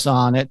address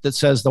on it that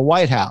says the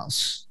White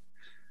House.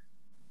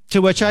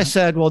 To which I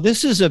said, well,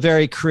 this is a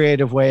very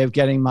creative way of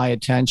getting my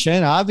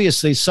attention.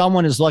 Obviously,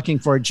 someone is looking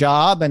for a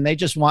job and they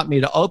just want me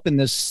to open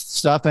this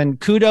stuff, and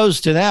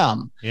kudos to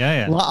them.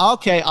 Yeah. Well,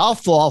 okay, I'll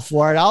fall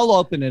for it. I'll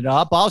open it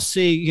up. I'll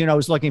see,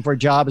 who's looking for a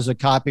job as a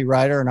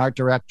copywriter, an art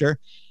director.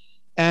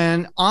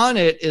 And on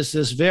it is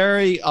this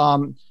very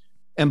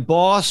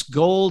embossed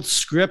gold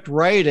script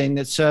writing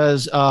that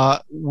says,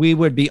 we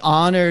would be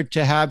honored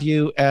to have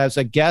you as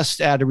a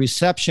guest at a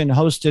reception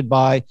hosted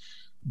by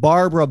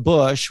Barbara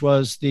Bush,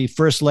 was the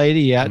first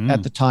lady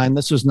at the time.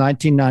 This was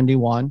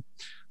 1991.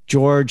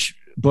 George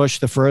Bush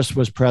the first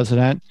was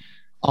president,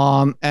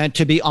 and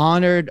to be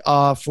honored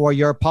for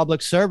your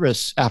public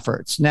service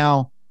efforts.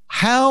 Now,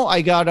 how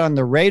I got on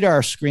the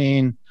radar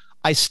screen,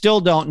 I still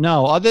don't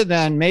know, other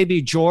than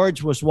maybe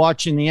George was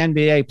watching the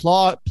NBA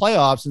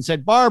playoffs and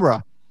said,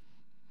 Barbara,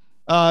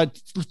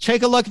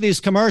 take a look at these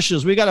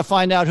commercials. We got to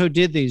find out who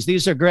did these.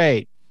 These are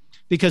great.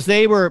 Because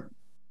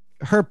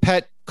her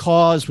pet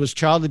cause was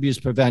child abuse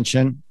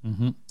prevention.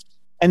 Mm-hmm.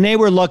 And they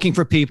were looking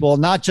for people,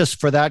 not just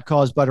for that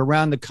cause, but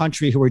around the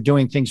country who were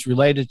doing things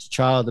related to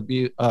child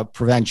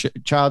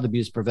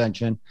abuse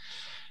prevention.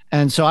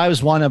 And so I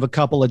was one of a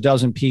couple of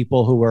dozen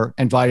people who were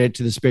invited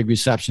to this big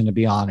reception to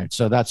be honored.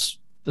 So that's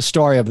the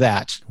story of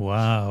that.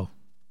 Wow.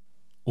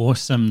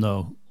 Awesome,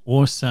 though.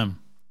 Awesome.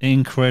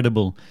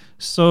 Incredible.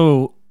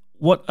 So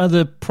what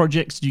other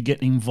projects do you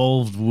get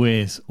involved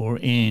with or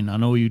in? I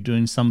know you're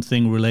doing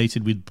something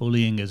related with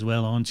bullying as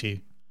well, aren't you?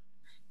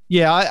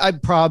 Yeah, I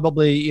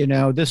probably,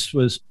 this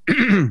was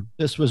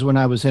this was when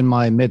I was in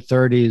my mid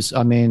 30s.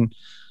 I mean,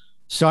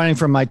 starting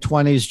from my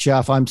 20s,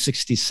 Jeff, I'm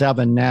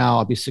 67 now.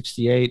 I'll be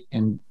 68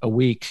 in a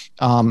week.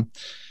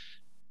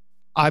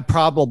 I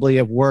probably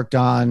have worked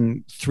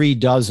on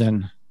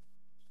 36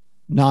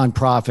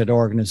 nonprofit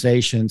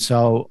organizations.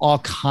 So all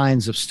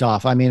kinds of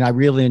stuff. I mean, I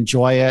really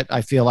enjoy it.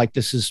 I feel like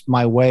this is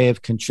my way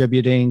of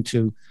contributing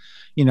to,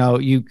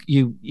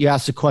 you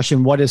ask the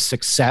question, what is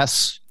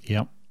success?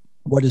 Yep.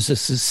 What is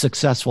this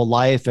successful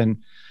life? And,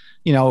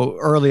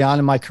 early on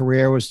in my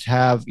career was to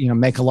have,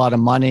 make a lot of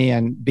money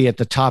and be at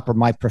the top of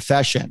my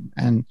profession.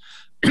 And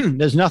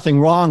there's nothing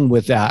wrong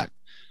with that.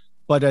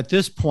 But at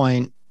this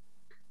point,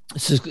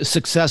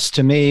 success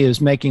to me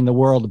is making the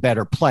world a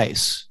better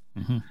place.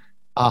 Mm-hmm.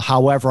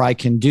 However I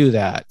can do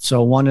that.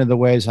 So one of the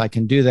ways I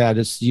can do that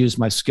is to use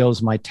my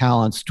skills, my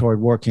talents toward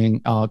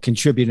working,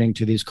 contributing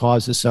to these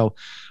causes. So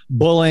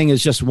bullying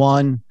is just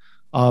one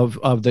of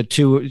the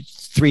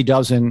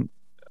 2-3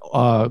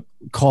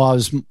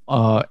 cause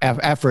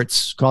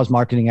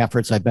marketing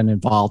efforts I've been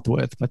involved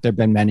with, but there've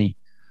been many.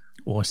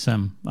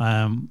 Awesome.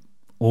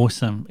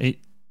 Awesome.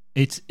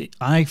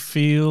 I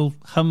feel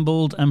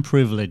humbled and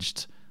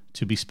privileged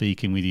to be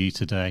speaking with you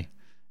today.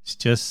 It's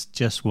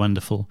just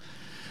wonderful.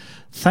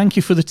 Thank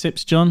you for the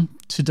tips, John.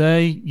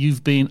 Today,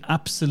 you've been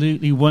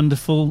absolutely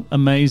wonderful,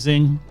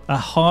 amazing. A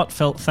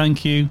heartfelt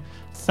thank you.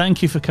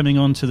 Thank you for coming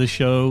on to the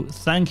show.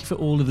 Thank you for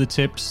all of the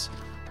tips.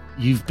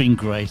 You've been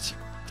great.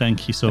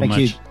 Thank you so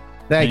much.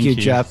 Thank you,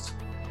 Jeff.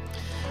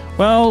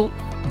 Well,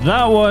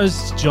 that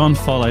was John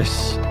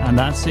Follis, and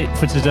that's it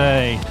for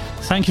today.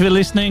 Thank you for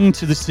listening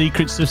to The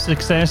Secrets of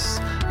Success.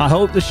 I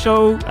hope the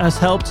show has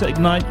helped to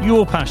ignite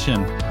your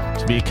passion,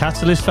 to be a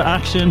catalyst for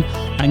action,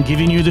 and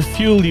giving you the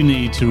fuel you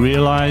need to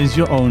realize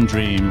your own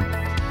dream.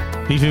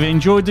 If you've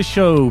enjoyed the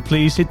show,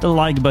 please hit the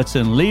like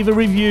button, leave a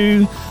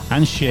review,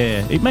 and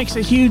share. It makes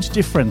a huge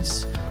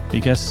difference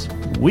because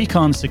we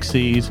can't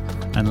succeed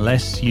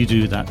unless you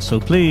do that. So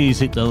please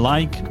hit the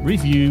like,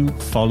 review,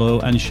 follow,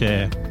 and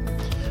share.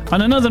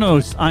 On another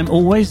note, I'm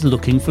always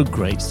looking for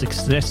great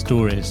success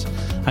stories.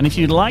 And if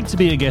you'd like to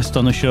be a guest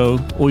on the show,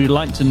 or you'd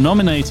like to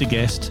nominate a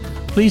guest,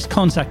 please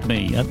contact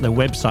me at the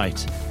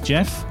website,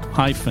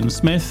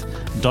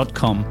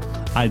 jeff-smith.com.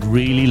 I'd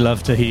really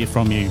love to hear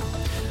from you.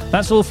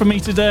 That's all from me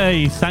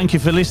today. Thank you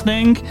for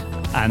listening,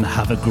 and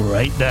have a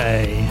great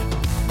day.